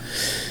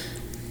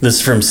 this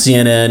is from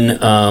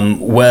CNN.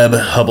 Webb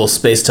Hubble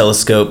Space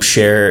Telescope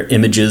share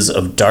images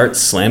of DART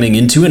slamming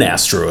into an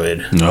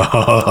asteroid.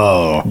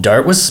 Oh.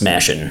 DART was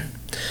smashing.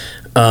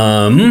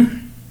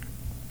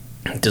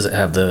 Does it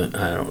have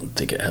I don't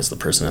think it has the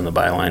person in the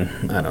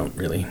byline. I don't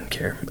really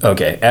care.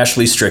 Okay,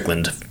 Ashley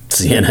Strickland,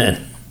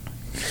 CNN.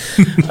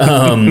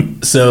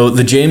 So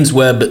the James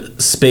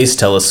Webb Space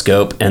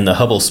Telescope and the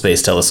Hubble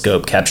Space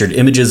Telescope captured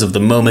images of the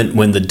moment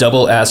when the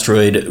Double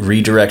Asteroid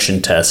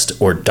Redirection Test,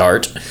 or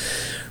DART,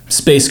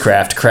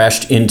 spacecraft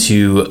crashed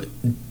into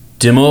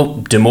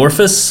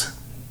Dimorphos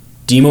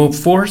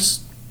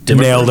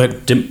Nailed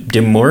it.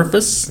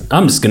 Dimorphos?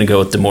 I'm just going to go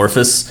with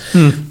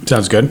Dimorphos.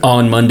 Sounds good.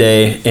 On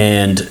Monday,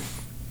 and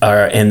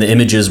the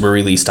images were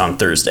released on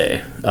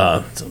Thursday.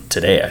 So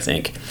today, I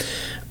think.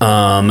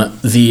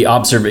 The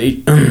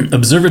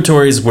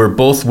observatories were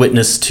both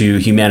witness to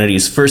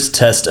humanity's first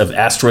test of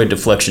asteroid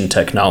deflection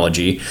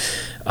technology.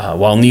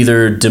 While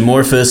neither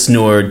Dimorphos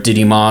nor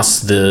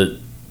Didymos, the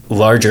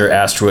larger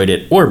asteroid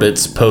it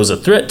orbits, pose a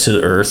threat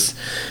to Earth,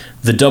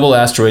 the double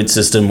asteroid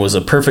system was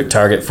a perfect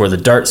target for the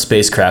DART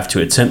spacecraft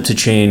to attempt to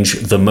change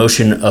the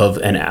motion of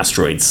an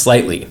asteroid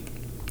slightly.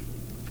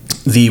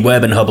 The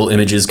Webb and Hubble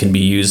images can be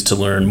used to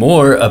learn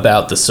more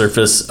about the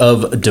surface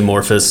of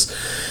Dimorphos,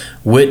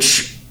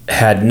 which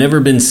had never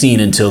been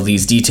seen until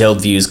these detailed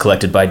views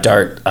collected by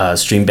DART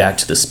streamed back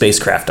to the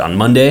spacecraft on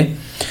Monday.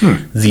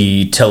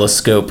 The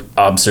telescope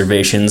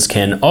observations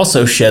can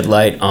also shed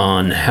light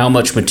on how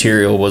much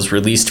material was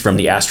released from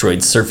the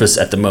asteroid's surface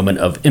at the moment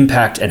of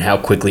impact and how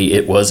quickly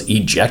it was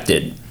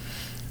ejected.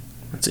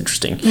 That's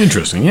interesting.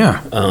 Interesting,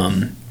 yeah.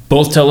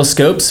 Both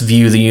telescopes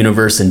view the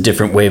universe in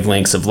different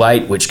wavelengths of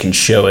light, which can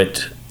show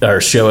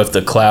if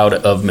the cloud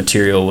of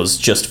material was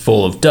just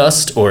full of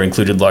dust or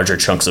included larger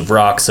chunks of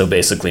rock. So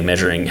basically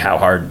measuring how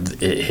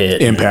hard it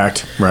hit.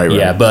 Impact. Right.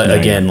 Yeah, but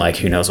again, like,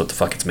 who knows what the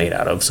fuck it's made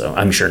out of? So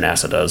I'm sure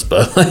NASA does,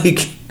 but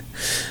like,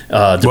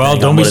 don't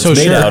on be what so it's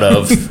made sure. out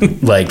of,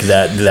 like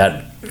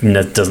that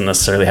doesn't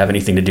necessarily have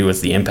anything to do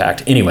with the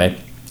impact. Anyway.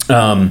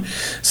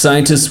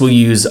 Scientists will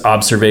use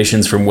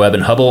observations from Webb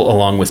and Hubble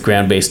along with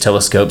ground-based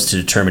telescopes to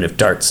determine if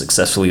DART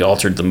successfully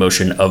altered the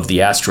motion of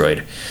the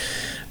asteroid.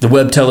 The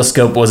Webb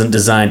telescope wasn't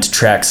designed to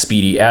track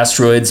speedy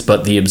asteroids,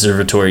 but the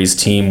observatory's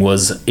team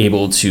was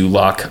able to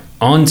lock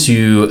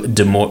onto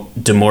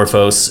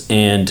Dimorphos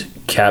and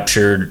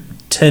captured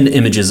 10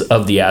 images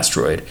of the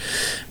asteroid.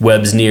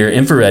 Webb's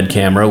near-infrared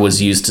camera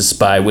was used to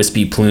spy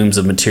wispy plumes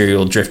of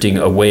material drifting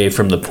away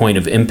from the point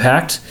of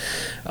impact.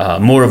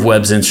 More of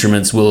Webb's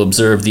instruments will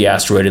observe the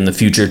asteroid in the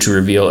future to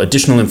reveal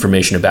additional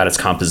information about its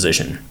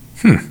composition.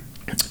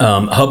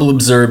 Hubble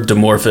observed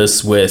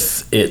Dimorphos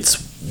with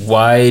its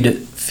Wide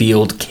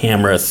Field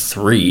Camera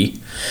 3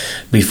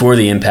 before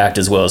the impact,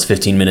 as well as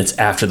 15 minutes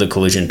after the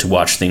collision to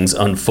watch things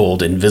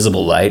unfold in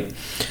visible light.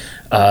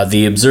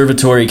 The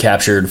observatory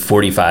captured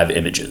 45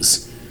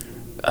 images.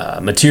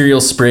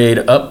 Material sprayed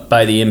up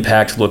by the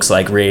impact looks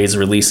like rays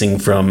releasing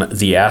from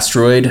the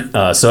asteroid.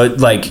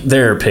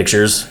 There are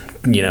pictures,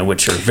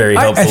 which are very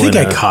helpful. I think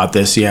I caught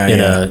this.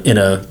 Yeah, in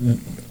a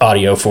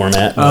audio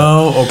format.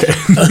 Oh,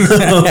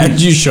 okay.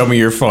 You show me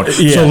your phone.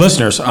 Yeah. So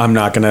listeners, I'm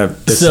not gonna.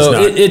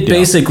 It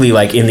basically,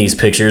 like, in these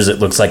pictures, it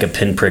looks like a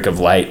pinprick of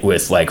light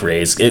with like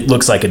rays. It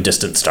looks like a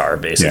distant star,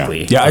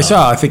 basically. Yeah, I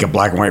saw. I think a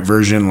black and white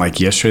version like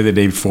yesterday, the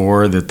day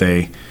before that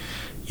they,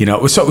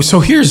 So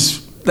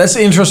here's that's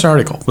an interesting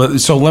article.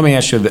 So let me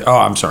ask you.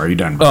 I'm sorry. Are you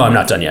done? Oh, I'm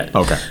not done yet.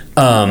 Okay.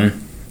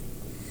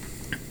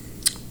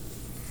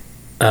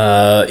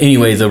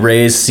 Anyway, the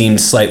rays seemed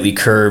slightly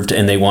curved,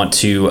 and they want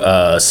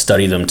to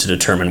study them to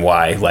determine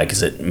why. Like,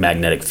 is it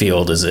magnetic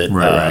field? Is it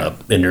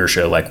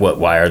inertia? Like,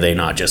 why are they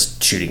not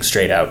just shooting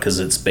straight out? Because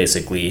it's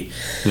basically,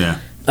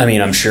 I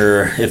mean, I'm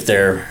sure if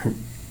they're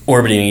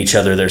orbiting each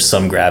other, there's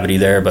some gravity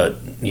there, but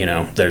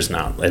there's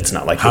not. It's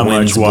not like how the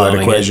wind's much water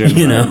blowing equation?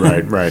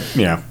 it. Right.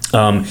 Yeah.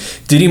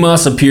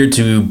 Didymos appeared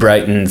to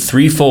brighten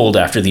threefold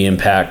after the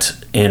impact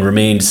and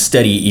remained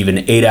steady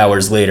even 8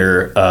 hours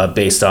later,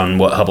 based on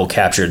what Hubble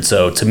captured.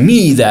 So to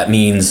me, that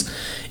means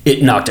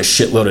it knocked a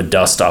shitload of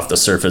dust off the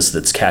surface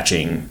that's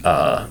catching.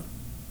 And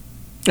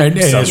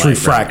it's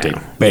refracting,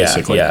 right,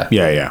 basically.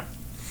 Yeah.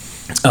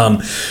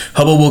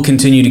 Hubble will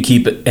continue to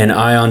keep an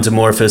eye on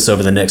Dimorphos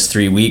over the next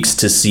 3 weeks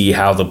to see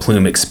how the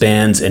plume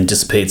expands and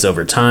dissipates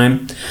over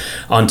time.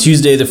 On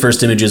Tuesday, the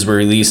first images were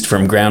released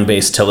from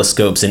ground-based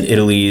telescopes in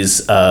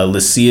Italy's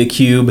Lycia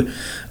Cube,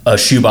 a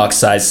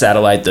shoebox-sized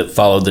satellite that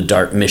followed the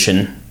DART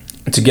mission.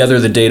 Together,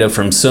 the data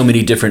from so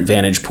many different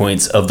vantage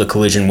points of the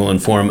collision will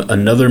inform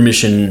another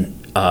mission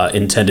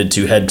intended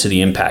to head to the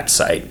impact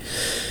site.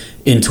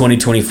 In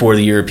 2024,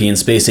 the European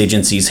Space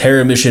Agency's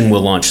Hera mission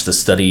will launch the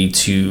study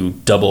to the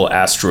double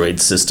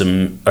asteroid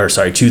system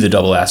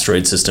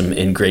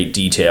in great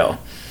detail.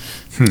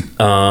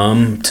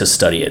 To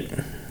study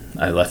it.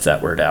 I left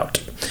that word out.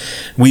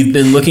 We've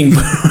been looking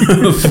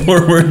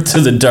forward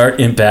to the DART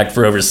impact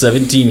for over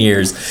 17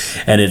 years,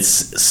 and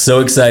it's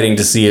so exciting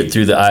to see it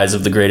through the eyes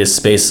of the greatest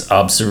space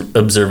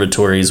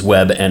observatories,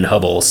 Webb and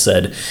Hubble,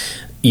 said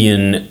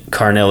Ian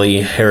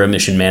Carnelli, Hera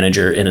mission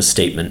manager, in a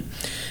statement.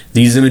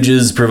 These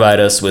images provide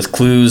us with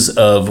clues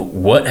of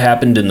what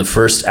happened in the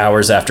first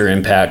hours after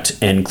impact,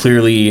 and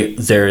clearly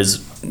there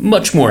is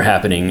much more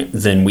happening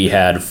than we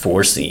had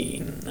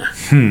foreseen.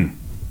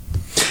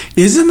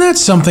 Isn't that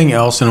something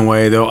else in a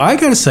way, though? I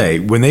gotta say,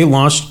 when they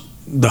launched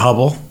the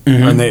Hubble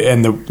and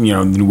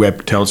the the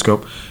Webb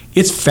telescope,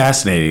 it's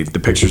fascinating the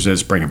pictures that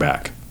it's bringing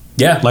back.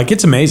 Yeah, like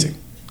it's amazing.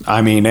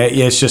 I mean,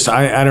 it's just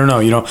I don't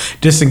know.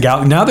 Distant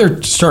galaxy. Now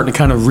they're starting to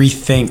kind of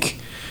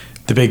rethink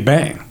the Big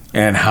Bang.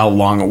 and how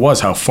long it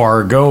was, how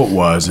far ago it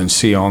was, and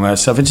see all that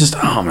stuff. It's just,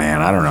 oh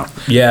man, I don't know.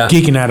 Yeah.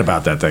 Geeking out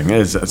about that thing.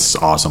 It's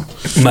awesome.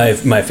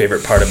 My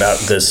favorite part about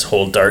this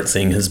whole DART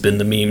thing has been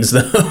the memes,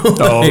 though.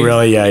 Oh,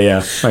 really?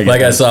 Yeah.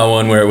 I saw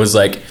one where it was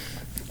like,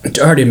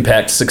 DART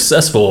impact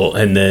successful,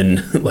 and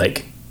then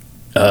like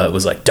it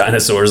was like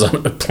dinosaurs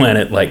on a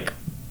planet like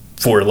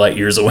 4 light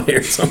years away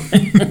or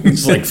something.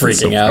 Just like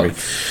freaking out.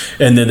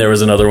 And then there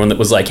was another one that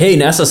was like, hey,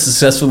 NASA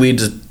successfully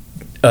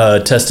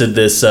tested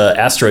this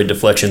asteroid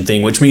deflection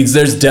thing, which means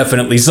there's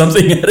definitely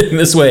something heading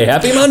this way.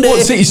 Happy Monday.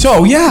 Well, see,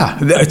 so yeah,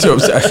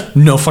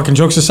 no fucking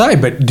jokes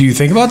aside, but do you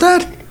think about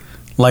that?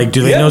 Like,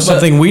 do they know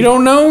something we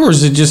don't know, or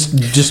is it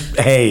just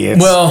hey,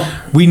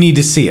 we need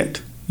to see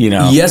it, you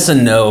know? Yes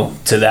and no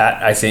to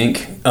that, I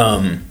think.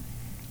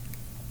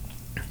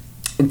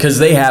 Because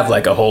they have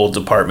like a whole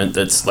department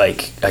that's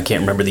like, I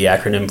can't remember the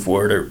acronym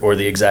for it or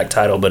the exact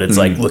title, but it's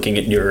like looking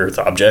at near Earth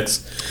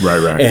objects.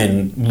 Right.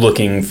 And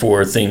looking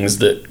for things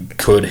that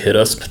could hit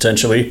us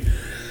potentially.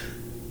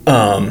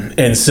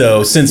 And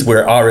so since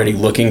we're already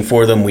looking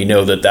for them, we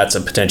know that that's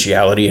a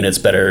potentiality, and it's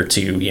better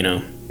to, you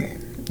know,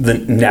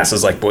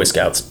 NASA's like Boy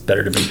Scouts,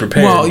 better to be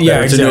prepared. Well,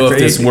 yeah, exactly. To know if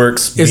this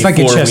works. It's like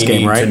a chess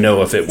game, right? To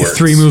know if it works.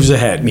 3 moves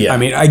ahead. Yeah. I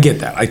mean, I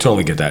get that. I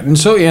totally get that. And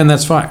so, yeah, and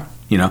that's fine.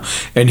 You know,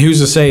 and who's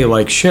to say,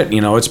 like, shit,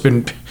 you know,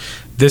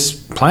 this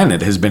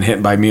planet has been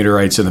hit by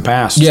meteorites in the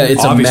past. Yeah,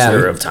 it's a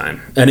matter of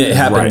time. And it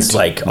happens,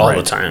 like, all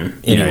the time.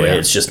 Anyway, Yeah.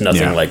 it's just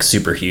nothing, like,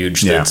 super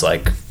huge that's,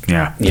 like, you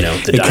know,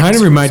 the It kind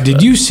of reminded,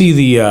 did you see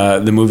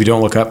the movie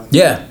Don't Look Up?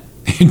 Yeah.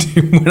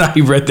 When I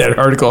read that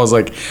article, I was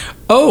like,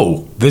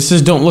 oh, this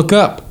is Don't Look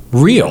Up.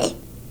 Real.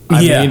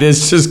 I mean,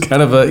 it's just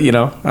kind of a, you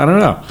know, I don't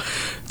know.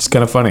 It's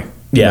kind of funny.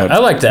 Yeah, I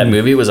liked that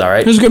movie. It was all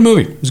right. It was a good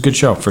movie. It was a good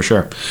show, for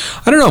sure.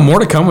 I don't know. More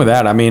to come with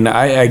that. I mean,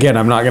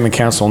 I'm not going to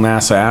cancel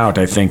NASA out.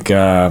 I think,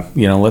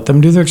 you know, let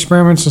them do their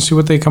experiments and see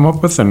what they come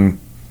up with and,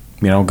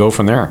 you know, go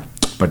from there.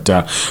 But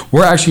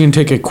we're actually going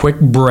to take a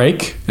quick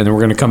break, and then we're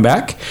going to come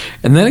back.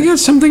 And then I got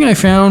something I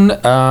found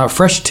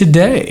fresh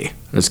today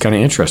that's kind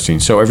of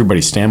interesting. So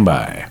everybody stand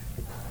by.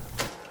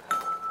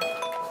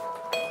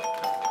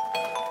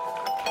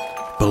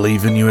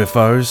 Believe in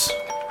UFOs?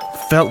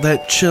 Felt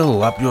that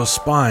chill up your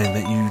spine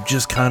that you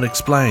just can't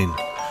explain?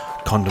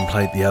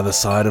 Contemplate the other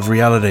side of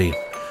reality?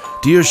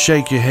 Do you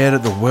shake your head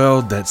at the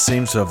world that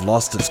seems to have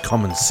lost its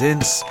common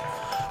sense?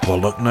 Well,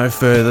 look no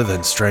further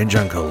than Strange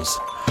Uncles.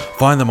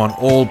 Find them on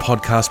all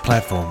podcast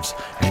platforms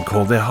and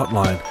call their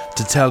hotline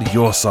to tell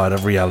your side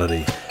of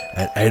reality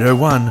at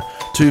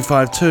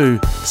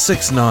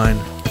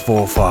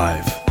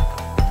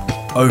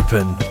 801-252-6945.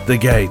 Open the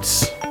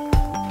gates.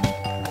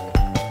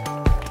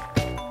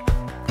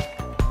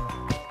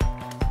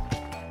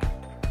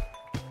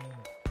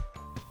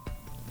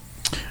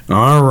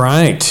 All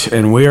right,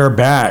 and we are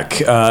back.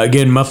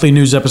 Again, monthly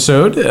news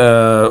episode,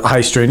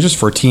 Hi Strangers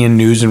for TN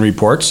News and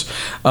Reports.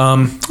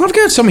 I've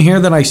got something here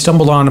that I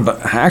stumbled on,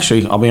 about,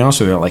 actually, I'll be honest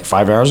with you, like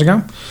 5 hours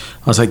ago. I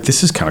was like,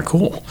 this is kind of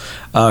cool.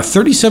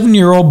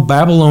 37-year-old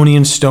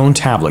Babylonian stone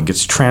tablet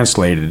gets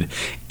translated,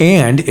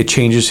 and it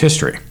changes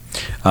history.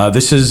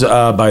 This is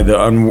by the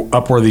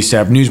Upworthy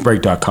staff,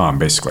 newsbreak.com,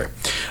 basically.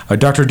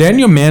 Dr.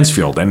 Daniel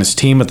Mansfield and his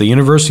team at the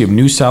University of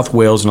New South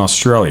Wales in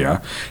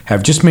Australia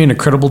have just made an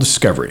incredible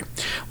discovery.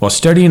 While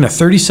studying a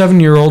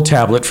 37-year-old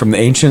tablet from the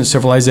ancient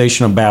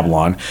civilization of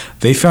Babylon,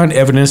 they found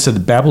evidence that the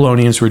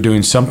Babylonians were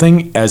doing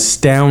something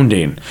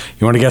astounding.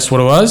 You want to guess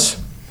what it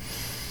was?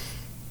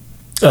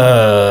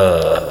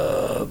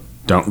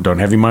 Don't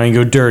have your mind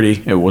go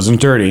dirty. It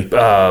wasn't dirty.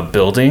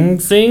 Building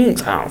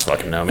things? I don't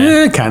fucking know,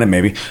 man. Kind of,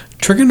 maybe.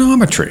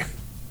 Trigonometry.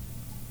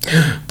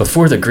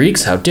 Before the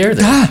Greeks? How dare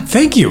they?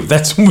 Thank you.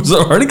 That was the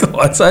article.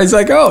 I was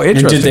like, oh,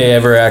 interesting. And did they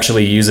ever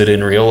actually use it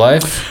in real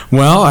life?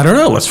 Well, I don't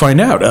know. Let's find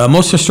out.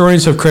 Most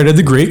historians have credited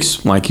the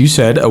Greeks, like you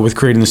said, with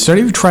creating the study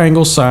of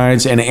triangles,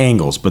 sides, and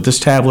angles. But this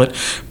tablet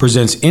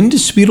presents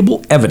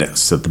indisputable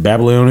evidence that the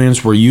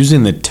Babylonians were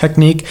using the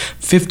technique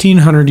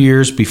 1,500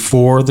 years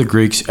before the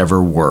Greeks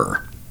ever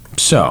were.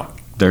 So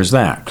there's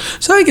that.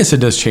 So I guess it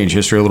does change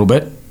history a little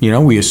bit. You know,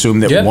 we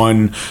assume that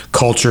one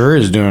culture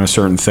is doing a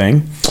certain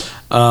thing.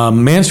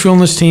 Mansfield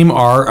and his team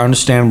are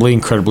understandably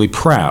incredibly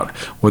proud.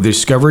 What they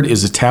discovered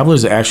is the tablet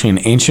is actually an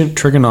ancient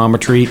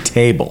trigonometry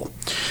table.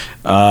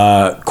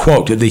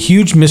 Quote, the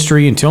huge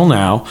mystery until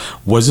now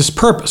was its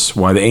purpose,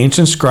 why the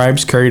ancient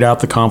scribes carried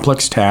out the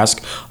complex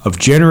task of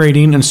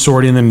generating and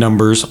sorting the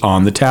numbers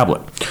on the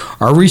tablet.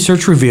 Our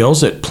research reveals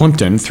that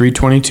Plimpton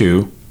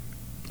 322,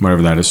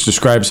 whatever that is,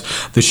 describes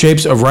the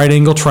shapes of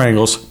right-angle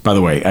triangles. By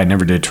the way, I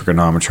never did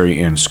trigonometry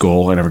in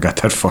school. I never got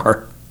that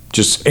far.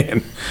 Just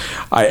saying.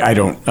 I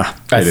don't.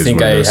 I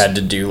think I had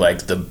to do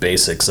like the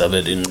basics of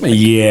it in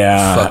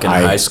fucking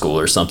high school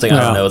or something.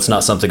 I don't know. It's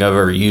not something I've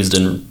ever used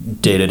in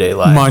day-to-day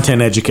life.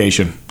 Montana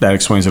education. That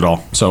explains it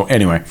all. So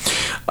anyway,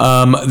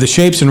 the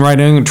shapes in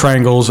right-angle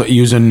triangles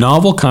use a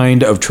novel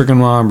kind of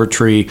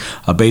trigonometry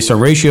based on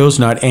ratios,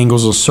 not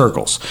angles or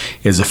circles.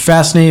 It is a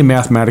fascinating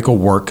mathematical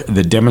work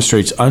that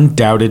demonstrates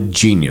undoubted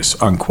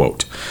genius,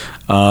 unquote.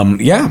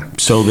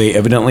 So they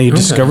evidently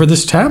discovered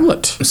this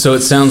tablet. So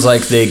it sounds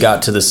like they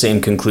got to the same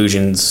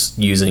conclusions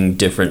using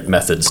different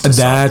methods to solve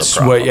That's the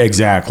problem. what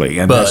exactly.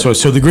 And But-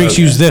 so the Greeks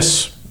used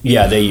this.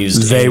 Yeah, they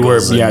used They were-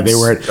 angles yeah, and they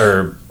were-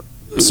 or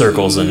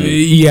circles and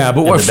Yeah,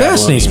 but what the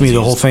fascinates me, Babylonians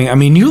the whole used- thing, I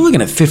mean, you're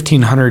looking at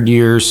 1,500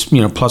 years,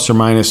 plus or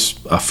minus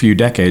a few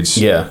decades.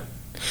 yeah.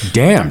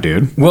 Damn,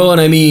 dude. Well, and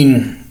I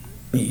mean,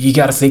 you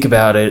got to think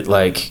about it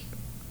like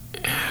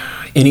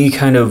any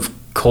kind of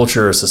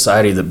culture or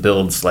society that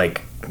builds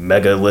like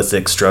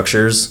megalithic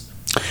structures.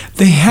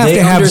 They have They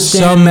to have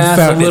understand some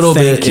math a little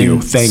thank bit you,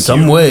 in thank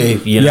some you. way,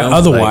 you know. Yeah,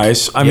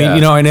 otherwise, like, I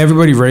mean, and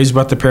everybody raves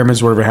about the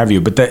pyramids, whatever have you,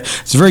 but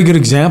it's a very good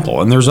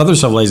example. And there's other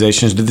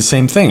civilizations that did the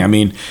same thing. I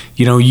mean,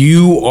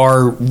 you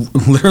are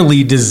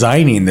literally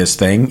designing this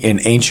thing in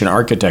ancient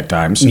architect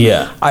times.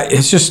 Yeah.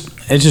 It's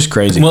just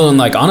crazy. Well, and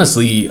like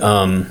honestly,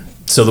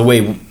 so the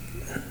way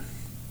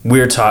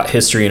we're taught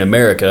history in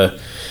America,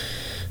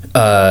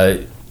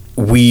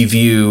 we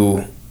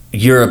view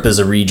Europe as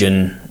a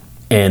region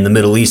and the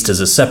Middle East as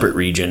a separate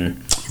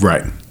region.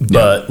 Right.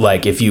 But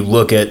like if you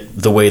look at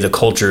the way the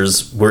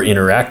cultures were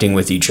interacting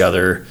with each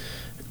other,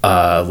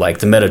 like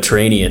the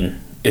Mediterranean,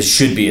 it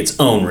should be its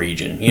own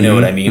region. You know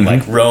what I mean?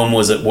 Like Rome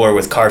was at war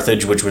with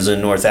Carthage, which was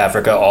in North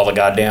Africa all the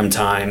goddamn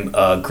time.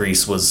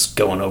 Greece was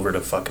going over to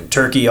fucking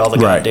Turkey all the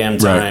goddamn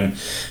time.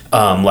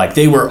 Like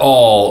they were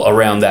all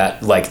around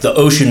that. Like the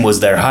ocean was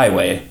their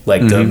highway.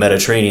 Like the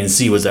Mediterranean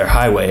Sea was their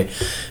highway.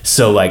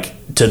 So like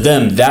to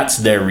them, that's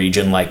their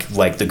region. Like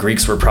the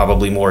Greeks were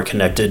probably more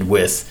connected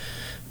with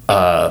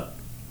the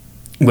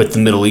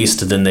Middle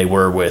East than they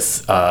were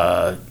with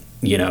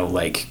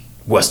like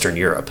Western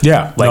Europe.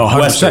 Yeah, like no,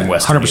 100%,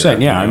 Western 100%. Europe,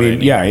 Yeah, I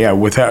mean, yeah,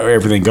 with how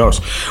everything goes.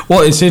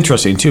 Well, it's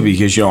interesting too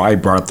because I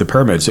brought up the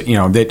pyramids.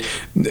 That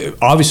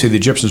obviously the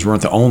Egyptians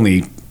weren't the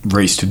only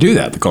race to do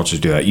that. The cultures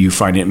do that. You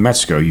find it in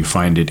Mexico. You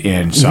find it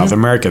in South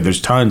America. There's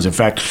tons. In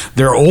fact,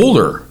 they're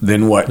older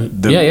than what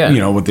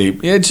what they.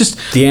 It's just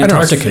the I don't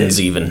know. Antarcticans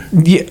even.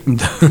 Yeah.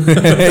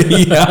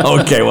 Yeah.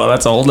 Okay. Well,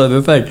 that's a whole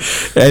other thing.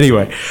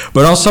 Anyway,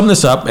 but I'll sum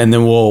this up and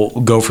then we'll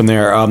go from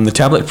there. The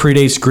tablet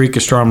predates Greek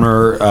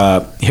astronomer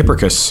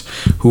Hipparchus,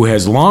 who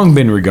has long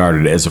been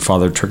regarded as the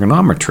father of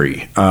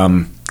trigonometry.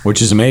 Which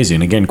is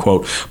amazing. Again,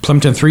 quote,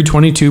 Plimpton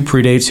 322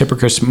 predates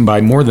Hipparchus by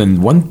more than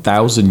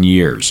 1,000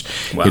 years.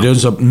 Wow. It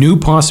opens up new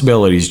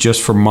possibilities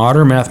just for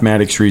modern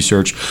mathematics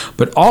research,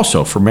 but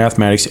also for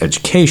mathematics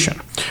education.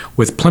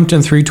 With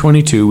Plimpton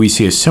 322, we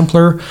see a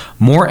simpler,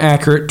 more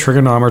accurate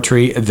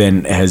trigonometry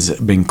than has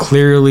been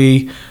clear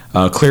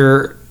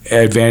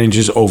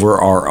advantages over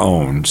our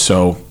own.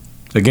 So,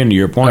 again, to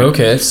your point.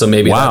 Okay, so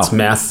maybe Wow. that's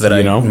math that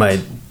my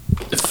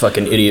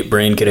fucking idiot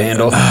brain could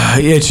handle.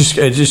 It's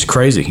just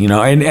crazy, and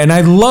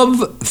I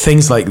love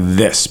things like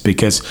this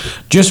because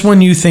just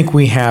when you think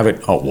we have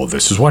it, oh well,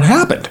 this is what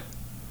happened,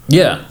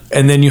 Yeah.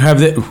 and then you have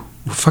the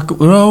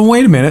oh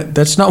wait a minute,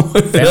 that's not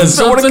what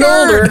something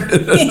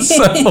occurred.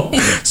 So,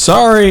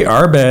 sorry,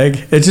 our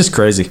bag. It's just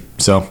crazy.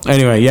 So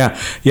anyway, yeah,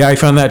 I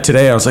found that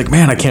today. I was like,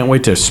 man, I can't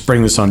wait to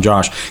spring this on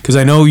Josh because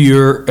I know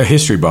you're a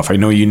history buff. I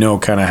know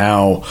kind of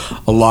how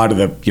a lot of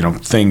the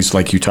things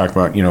like you talk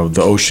about.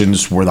 The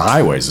oceans were the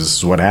highways. This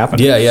is what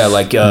happened. Yeah,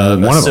 like One of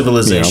a them,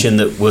 civilization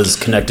that was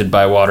connected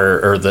by water,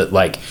 or that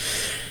like.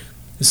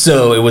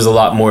 So it was a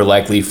lot more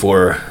likely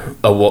for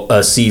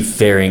a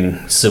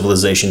seafaring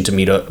civilization to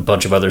meet a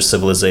bunch of other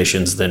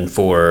civilizations than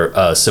for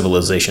a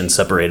civilization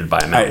separated by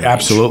a mountain.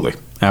 Absolutely.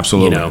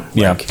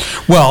 Yeah. like-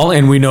 Well,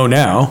 and we know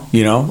now,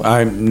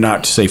 I'm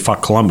not to say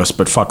fuck Columbus,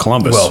 but fuck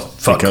Columbus. Well,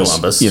 fuck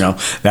Columbus.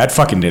 That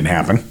fucking didn't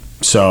happen.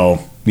 So,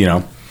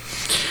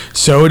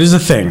 so it is a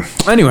thing.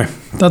 Anyway,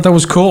 thought that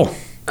was cool.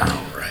 All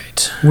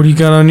right. What do you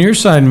got on your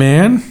side,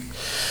 man?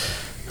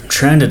 I'm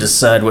trying to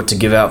decide what to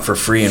give out for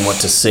free and what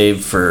to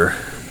save for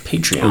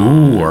Patreon.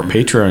 Ooh, our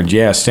patrons.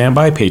 Yeah, stand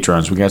by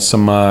patrons. We got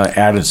some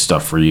added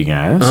stuff for you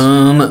guys.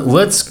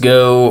 Let's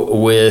go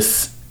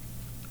with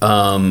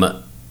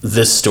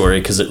this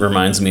story because it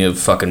reminds me of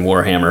fucking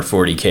Warhammer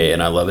 40K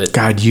and I love it.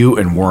 God, you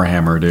and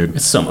Warhammer, dude.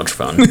 It's so much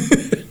fun.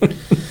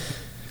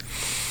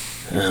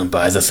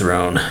 By the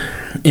throne.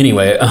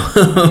 Anyway,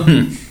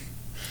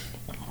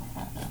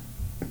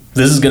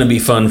 this is going to be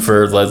fun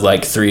for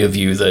like three of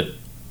you that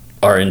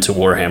are into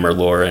Warhammer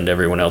lore, and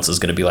everyone else is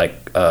going to be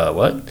like,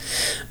 what?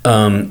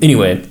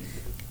 Anyway,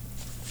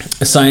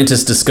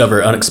 scientists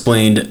discover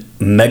unexplained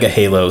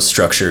megahalo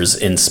structures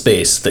in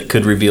space that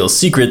could reveal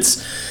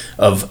secrets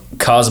of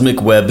cosmic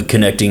web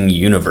connecting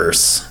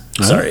universe.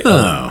 Sorry.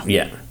 Oh.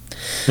 Yeah.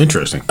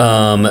 Interesting.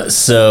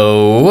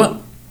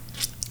 So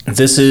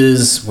this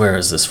is, where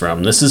is this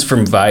from? This is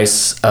from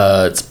Vice.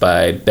 It's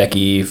by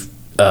Becky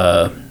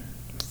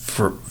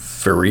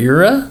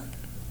Ferreira.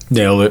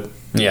 Nailed it.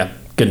 Yeah,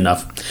 good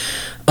enough.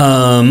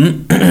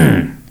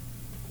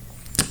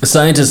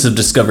 Scientists have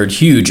discovered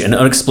huge and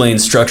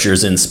unexplained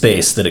structures in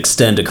space that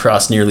extend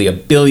across nearly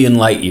 1 billion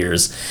light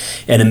years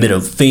and emit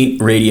a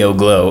faint radio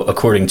glow,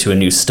 according to a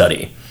new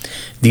study.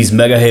 These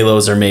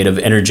megahalos are made of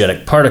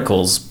energetic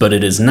particles, but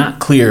it is not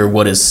clear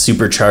what is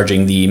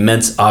supercharging the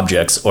immense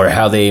objects or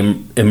how they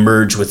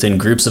emerge within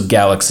groups of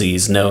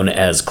galaxies known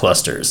as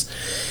clusters.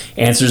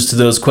 Answers to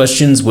those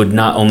questions would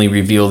not only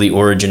reveal the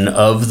origin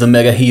of the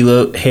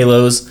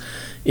megahalos,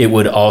 it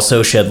would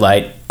also shed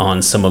light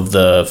on some of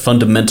the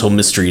fundamental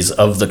mysteries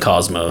of the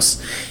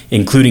cosmos,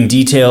 including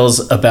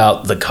details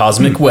about the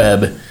cosmic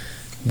web,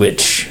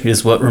 which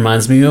is what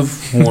reminds me of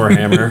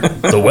Warhammer,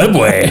 the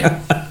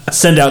Webway.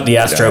 Send out the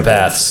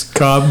astropaths.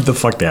 Calm the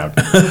fuck down.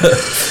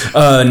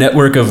 A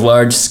network of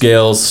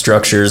large-scale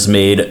structures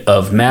made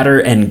of matter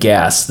and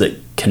gas that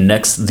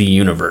connects the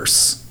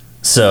universe.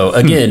 So,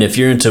 again, if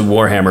you're into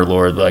Warhammer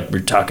lore, like, we're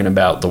talking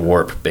about the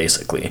warp,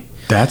 basically.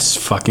 That's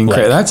fucking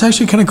crazy. That's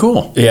actually kind of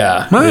cool.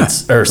 Yeah. Ah,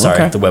 Sorry,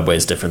 okay. the Webway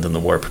is different than the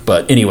warp.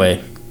 But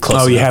anyway,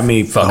 close You enough. had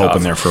me Fuck hoping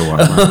off. there for a while.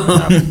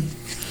 Yeah.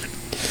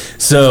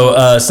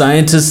 So,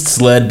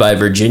 scientists led by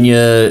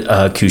Virginia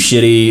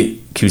Cuciti.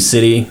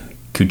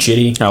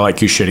 I like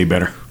Kushiti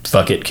better.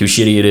 Fuck it,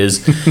 Cuciti it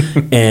is.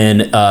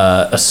 And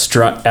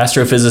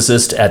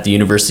astrophysicist at the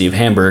University of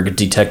Hamburg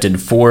detected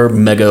 4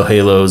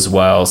 megahalos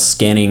while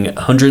scanning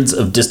hundreds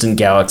of distant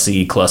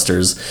galaxy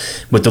clusters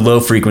with the Low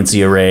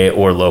Frequency Array,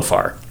 or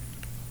LOFAR.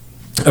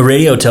 A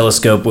radio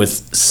telescope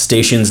with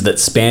stations that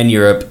span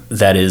Europe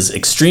that is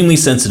extremely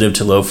sensitive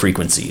to low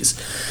frequencies.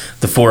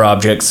 The 4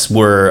 objects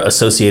were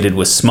associated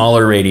with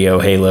smaller radio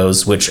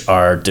halos, which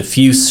are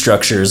diffuse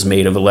structures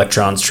made of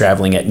electrons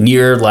traveling at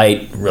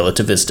near-light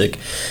relativistic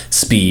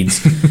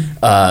speeds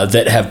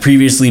that have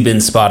previously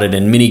been spotted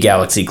in many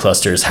galaxy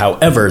clusters.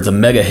 However, the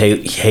mega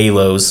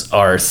halos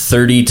are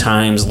 30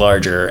 times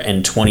larger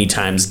and 20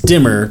 times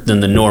dimmer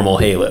than the normal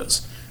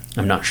halos.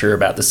 I'm not sure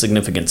about the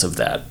significance of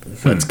that.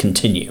 Let's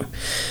continue.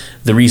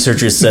 The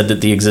researchers said that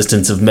the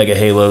existence of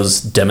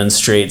megahalos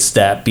demonstrates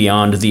that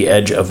beyond the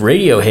edge of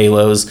radio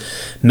halos,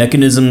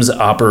 mechanisms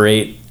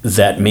operate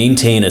that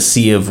maintain a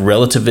sea of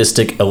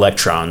relativistic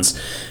electrons,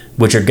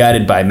 which are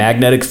guided by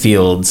magnetic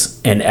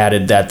fields, and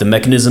added that the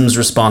mechanisms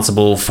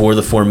responsible for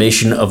the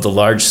formation of the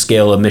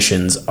large-scale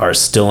emissions are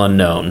still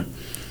unknown.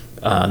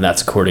 And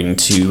that's according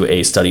to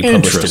a study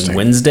published in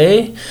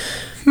Wednesday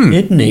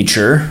in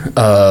Nature.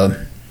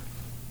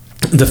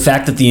 The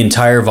fact that the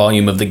entire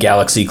volume of the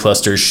galaxy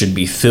clusters should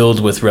be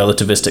filled with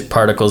relativistic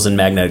particles and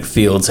magnetic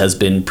fields has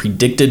been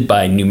predicted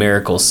by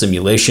numerical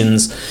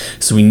simulations,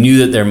 so we knew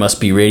that there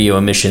must be radio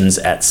emissions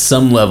at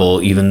some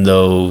level, even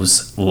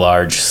those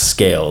large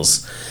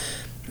scales.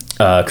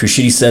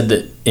 Crucitti said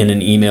that in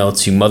an email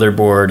to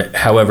Motherboard.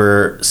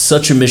 However,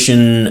 such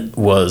emission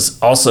was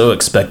also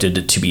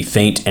expected to be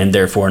faint, and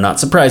therefore,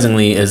 not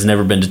surprisingly, has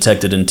never been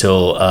detected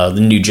until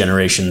the new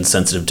generation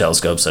sensitive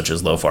telescopes such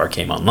as LOFAR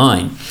came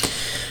online.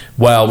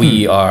 While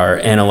we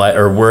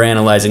we're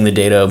analyzing the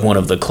data of one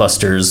of the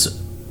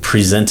clusters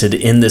presented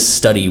in this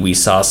study, we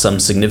saw some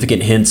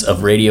significant hints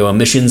of radio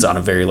emissions on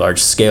a very large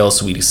scale,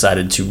 so we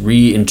decided to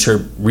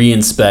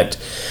re-inspect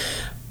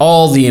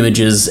all the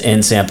images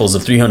and samples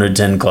of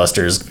 310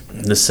 clusters.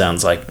 This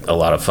sounds like a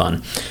lot of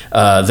fun.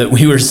 That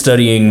we were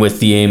studying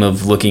with the aim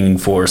of looking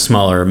for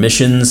smaller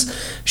emissions.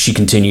 She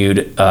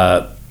continued,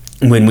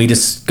 when we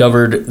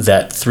discovered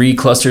that 3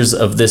 clusters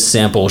of this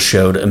sample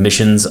showed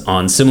emissions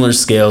on similar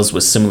scales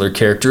with similar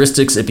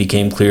characteristics, it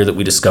became clear that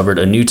we discovered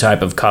a new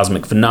type of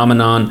cosmic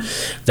phenomenon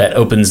that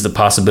opens the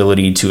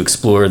possibility to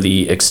explore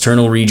the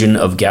external region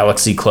of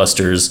galaxy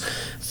clusters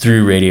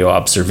through radio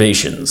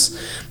observations.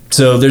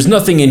 So there's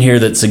nothing in here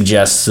that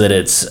suggests that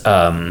it's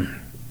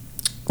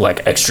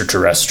like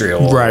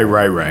extraterrestrial.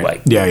 Right.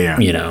 Like, Yeah.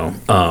 You know.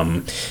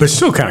 But it's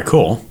still kind of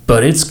cool.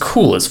 But it's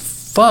cool as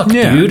fuck,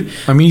 dude.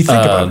 I mean, you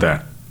think about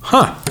that.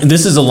 Huh.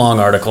 This is a long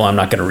article. I'm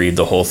not going to read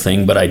the whole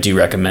thing, but I do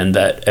recommend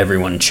that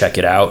everyone check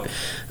it out.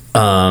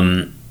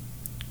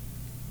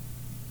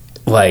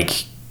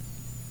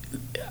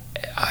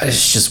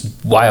 It's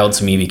just wild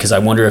to me because I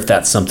wonder if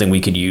that's something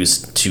we could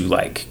use to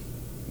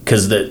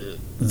because the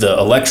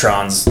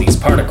electrons, these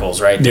particles,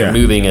 right? They're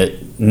moving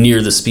at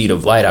near the speed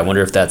of light. I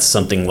wonder if that's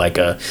something like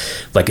a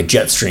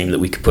jet stream that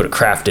we could put a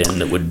craft in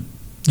that would.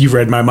 You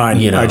read my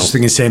mind. You know, I was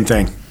thinking the same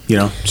thing. You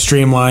know,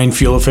 streamline,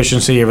 fuel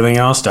efficiency, everything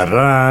else. That's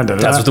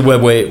what the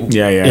Webway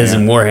is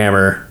in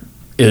Warhammer.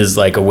 Is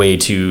like a way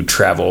to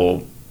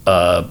travel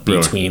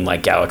between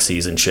like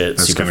galaxies and shit.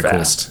 That's super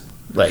fast.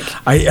 Cool.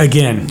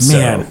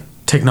 Man,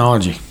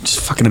 technology just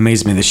fucking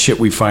amazes me. The shit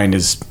we find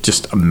is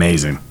just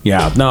amazing.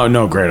 Yeah,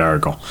 no, great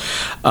article.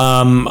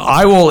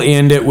 I will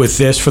end it with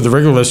this for the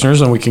regular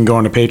listeners, and we can go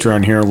on to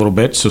Patreon here a little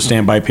bit. So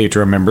stand by,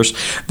 Patreon members.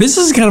 This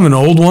is kind of an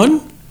old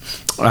one.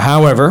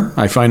 However,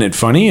 I find it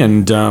funny,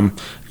 and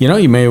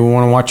you may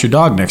want to watch your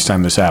dog next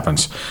time this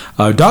happens.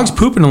 Dogs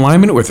poop in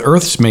alignment with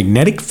Earth's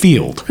magnetic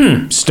field.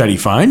 Study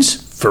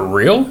finds. For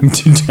real?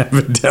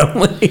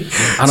 Evidently.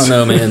 I don't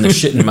know, man. The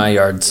shit in my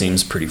yard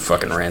seems pretty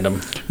fucking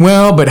random.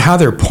 Well, but how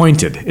they're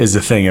pointed is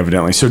the thing,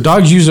 evidently. So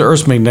dogs use the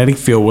Earth's magnetic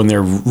field when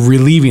they're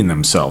relieving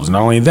themselves.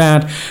 Not only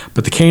that,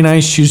 but the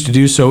canines choose to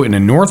do so in a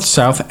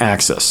north-south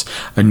axis.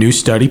 A new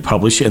study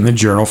published in the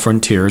journal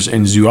Frontiers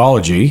in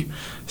Zoology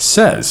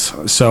says.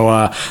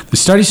 So the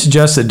study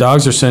suggests that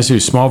dogs are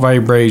sensitive to small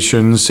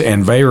vibrations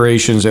and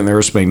variations in the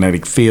Earth's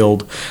magnetic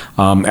field.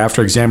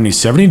 After examining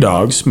 70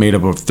 dogs made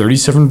up of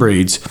 37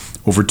 breeds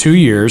over 2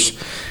 years,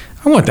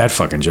 I want that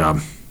fucking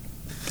job.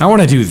 I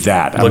want to do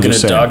that. Looking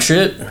at dog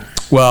shit?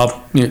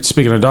 Well,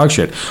 speaking of dog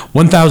shit,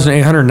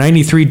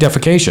 1,893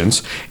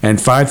 defecations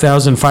and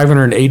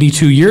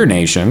 5,582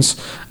 urinations.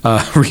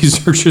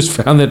 Researchers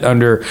found that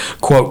under,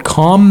 quote,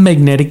 calm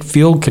magnetic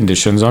field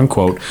conditions,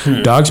 unquote,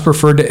 dogs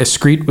preferred to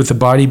excrete with the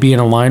body being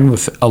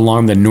aligned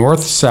along the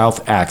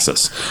north-south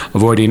axis,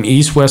 avoiding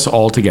east-west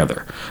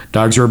altogether.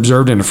 Dogs are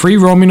observed in a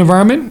free-roaming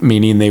environment,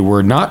 meaning they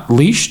were not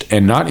leashed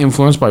and not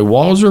influenced by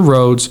walls or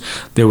roads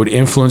that would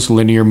influence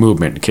linear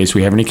movement, in case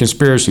we have any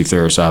conspiracy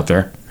theorists out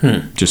there.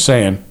 Just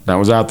saying, that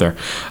was out there.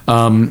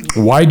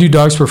 Why do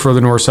dogs prefer the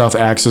north-south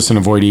axis and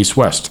avoid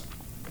east-west?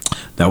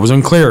 That was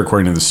unclear,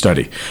 according to the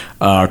study.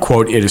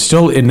 Quote, it is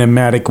still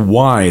enigmatic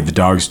why the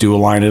dogs do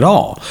align at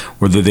all,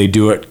 whether they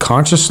do it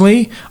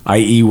consciously,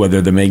 i.e.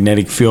 whether the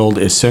magnetic field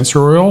is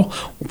sensorial,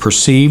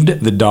 perceived,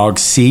 the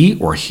dogs see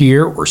or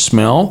hear or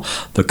smell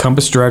the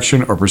compass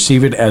direction or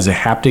perceive it as a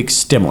haptic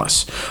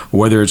stimulus, or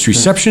whether its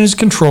reception is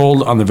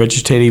controlled on the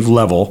vegetative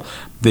level,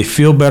 they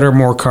feel better,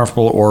 more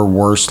comfortable, or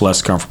worse,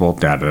 less comfortable,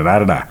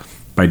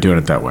 by doing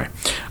it that way.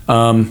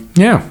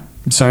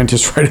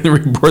 Scientists write in the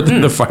report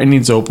that the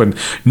findings open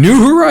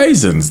new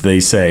horizons, they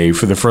say,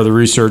 for the further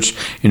research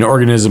in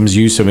organisms'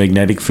 use of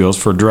magnetic fields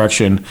for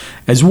direction,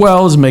 as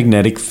well as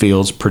magnetic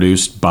fields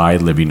produced by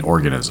living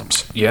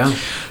organisms. Yeah.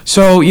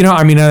 So,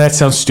 that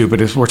sounds stupid.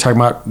 We're talking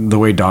about the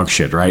way dog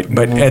shit, right?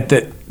 But but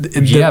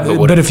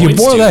if you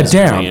boil that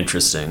down, really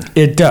interesting.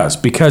 It does,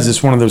 because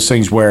it's one of those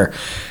things where,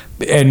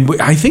 and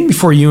I think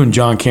before you and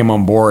John came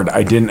on board,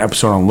 I did an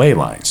episode on ley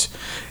lines,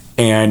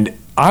 and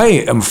I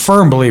am a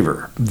firm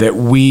believer that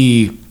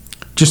we,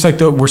 just like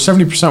we're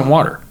 70%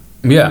 water.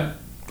 Yeah.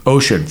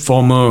 Ocean,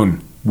 full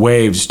moon,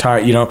 waves,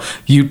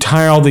 you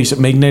tie all these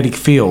magnetic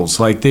fields.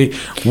 Like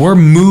we're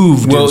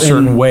moved in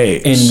certain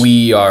ways. And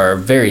we are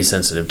very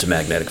sensitive to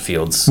magnetic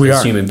fields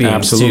as human beings,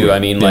 absolutely. too. I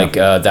mean,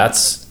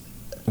 that's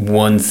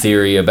one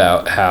theory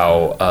about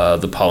how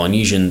the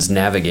Polynesians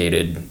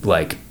navigated,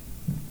 like,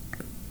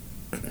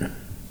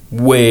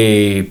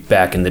 way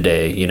back in the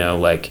day,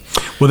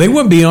 Well, they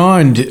went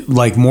beyond,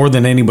 like, more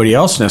than anybody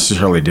else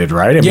necessarily did,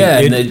 right? I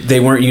mean,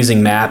 they weren't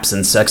using maps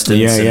and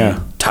sextants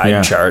and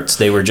tide charts.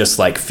 They were just,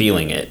 like,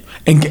 feeling it.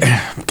 And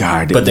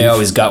God, but they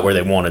always got where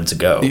they wanted to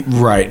go.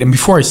 Right. And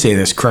before I say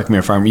this, correct me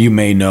if you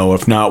may know.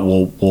 If not,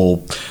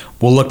 we'll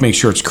look, make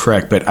sure it's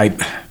correct. But I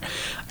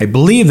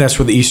believe that's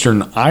where the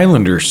Eastern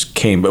Islanders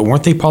came. But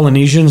weren't they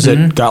Polynesians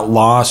that got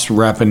lost,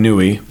 Rapa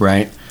Nui,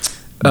 right?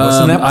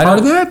 Wasn't that part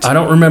of that? I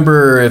don't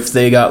remember if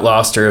they got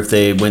lost or if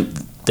they went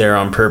there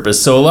on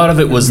purpose. So a lot of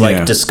it was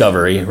like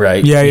discovery,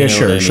 right? Yeah,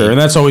 sure. And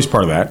that's always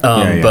part of that.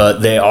 But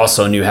they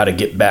also knew how to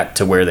get back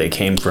to where they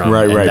came from.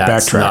 Right.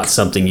 That's Backtrack. Not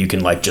something you can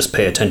like just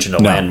pay attention to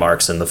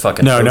landmarks in the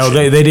fucking ocean. No,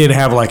 they did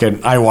have like an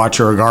iWatch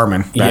or a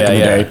Garmin back in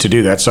the day to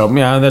do that. So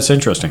that's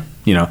interesting.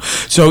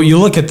 So you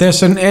look at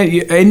this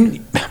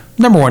and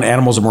number one,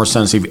 animals are more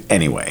sensitive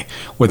anyway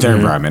with their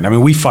environment. I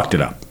mean, we fucked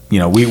it up.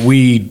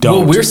 We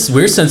don't. Well,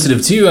 we're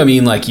sensitive too. I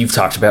mean, like you've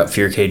talked about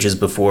fear cages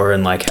before,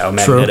 and like how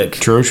magnetic.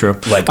 True.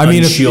 Like I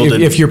mean,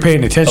 unshielded if you're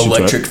paying attention to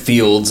electric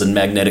fields and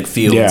magnetic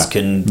fields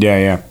can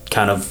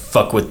kind of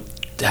fuck with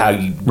how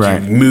you your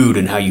mood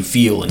and how you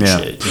feel and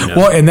shit.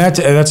 Well, and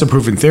that's a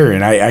proven theory,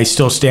 and I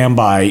still stand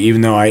by,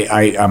 even though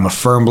I'm a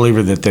firm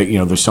believer that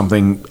there's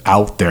something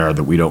out there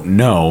that we don't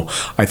know.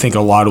 I think a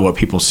lot of what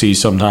people see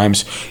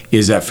sometimes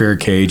is that fear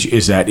cage,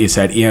 is that it's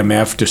that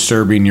EMF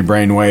disturbing your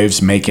brain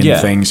waves, making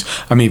things.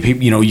 I mean,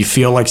 people, you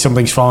feel like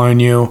something's following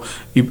you.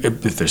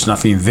 If there's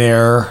nothing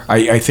there,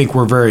 I think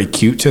we're very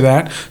acute to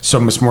that.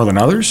 Some of us more than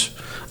others,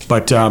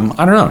 but I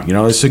don't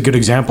know. It's a good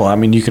example. I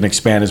mean, you can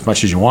expand as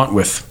much as you want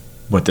with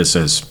what this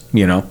is,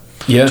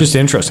 just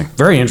interesting,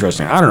 very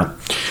interesting. I don't know.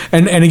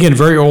 And again,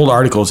 very old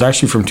article. It's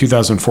actually from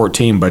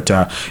 2014, but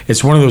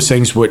it's one of those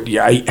things.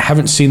 I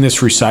haven't seen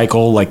this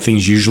recycle like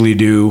things usually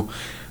do,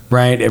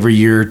 right? Every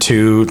year or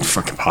two, it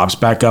fucking pops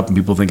back up and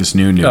people think it's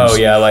new news. Oh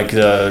yeah, like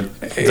the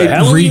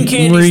Halloween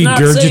candy's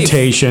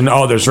regurgitation. Not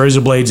safe. Oh, there's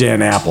razor blades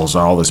and apples,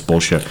 all this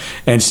bullshit.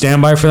 And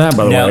stand by for that,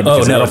 by the way. Oh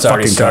no, it's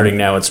already starting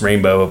now. It's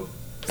rainbow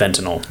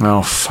fentanyl.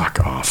 Oh, fuck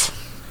off.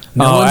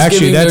 No one's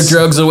giving their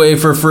drugs away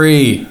for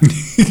free.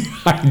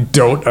 I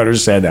don't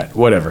understand that.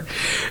 Whatever.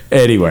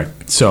 Anyway,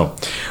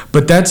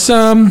 but that's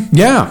I don't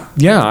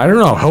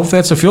know. Hope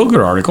that's a feel good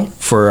article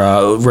for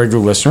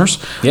regular listeners.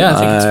 Yeah, I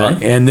think it's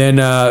fun. And then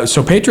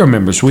so Patreon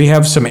members, we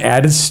have some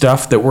added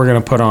stuff that we're going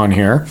to put on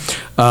here.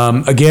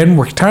 Again,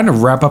 we're trying to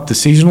wrap up the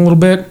season a little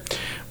bit.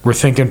 We're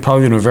thinking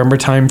probably the November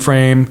time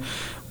frame.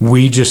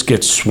 we just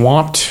get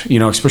swamped. You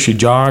know, especially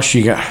Josh.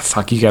 You got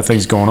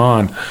things going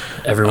on.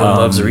 Everyone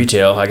loves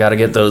retail. I got to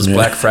get those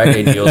Black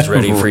Friday deals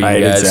ready for Right,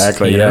 you guys.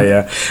 exactly. you know?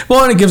 Yeah.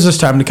 Well, and it gives us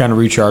time to kind of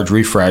recharge,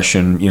 refresh,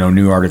 and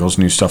new articles,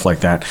 new stuff like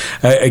that.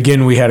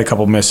 Again, we had a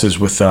couple misses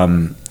with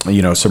some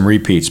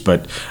repeats,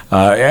 but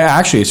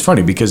actually, it's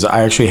funny because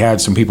I actually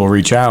had some people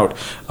reach out,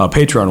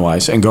 Patreon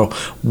wise, and go,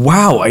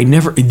 "Wow,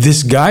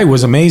 this guy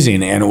was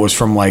amazing," and it was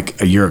from like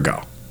a year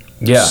ago.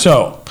 Yeah.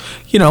 So,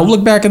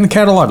 look back in the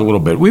catalog a little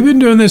bit. We've been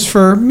doing this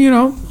for, a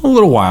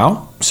little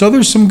while. So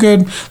there's some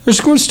good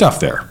stuff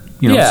there.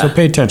 Yeah. So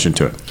pay attention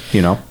to it,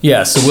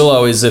 Yeah, so we'll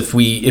always, if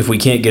we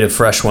can't get a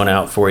fresh one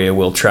out for you,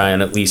 we'll try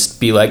and at least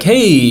be like,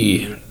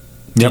 hey,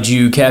 did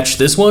you catch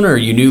this one? Or are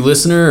you a new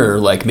listener? Or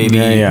like maybe,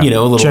 a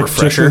little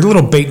refresher. Check a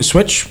little bait and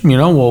switch,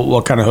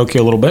 we'll kind of hook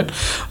you a little bit.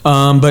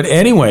 But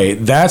anyway,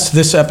 that's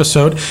this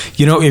episode.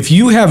 If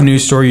you have a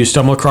news story, you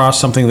stumble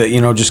across something that,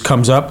 just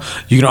comes up,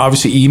 you can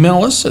obviously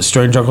email us at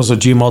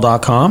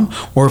strangeuncles@gmail.com.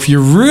 Or if you're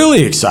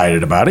really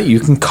excited about it, you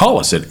can call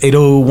us at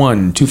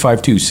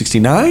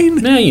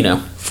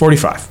 801-252-69.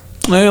 45.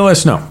 Let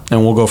us know,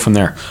 and we'll go from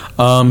there.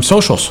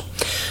 Socials.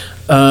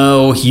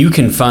 You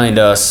can find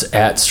us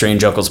at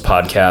Strange Uncles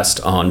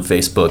Podcast on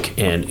Facebook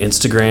and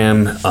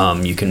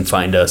Instagram. You can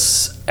find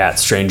us at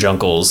Strange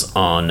Uncles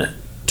on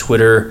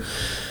Twitter.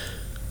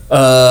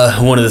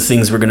 One of the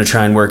things we're going to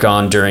try and work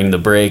on during the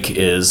break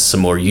is some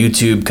more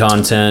YouTube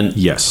content.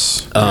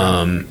 Yes.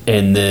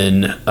 And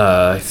then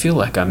I feel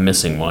like I'm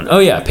missing one. Oh,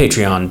 yeah,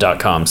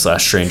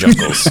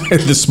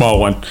 patreon.com/strangeuncles. The small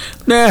one.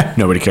 Nah,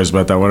 nobody cares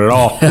about that one at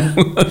all.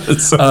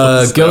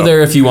 Go there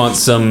if you want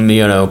some,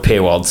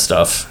 paywalled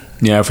stuff.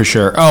 Yeah, for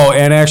sure. Oh,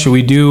 and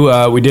actually,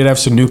 we did have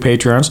some new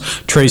Patreons.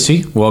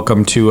 Tracy,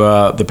 welcome to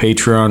the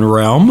Patreon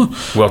realm.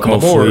 Welcome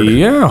aboard.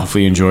 Yeah,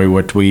 hopefully you enjoy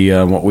what we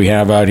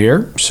have out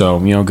here. So,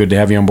 good to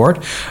have you on board.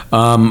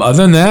 Other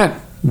than that,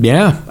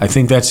 yeah, I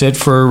think that's it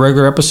for a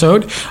regular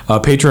episode.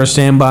 Patreon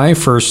standby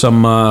for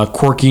some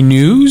quirky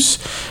news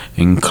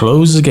and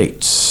close the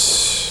gates.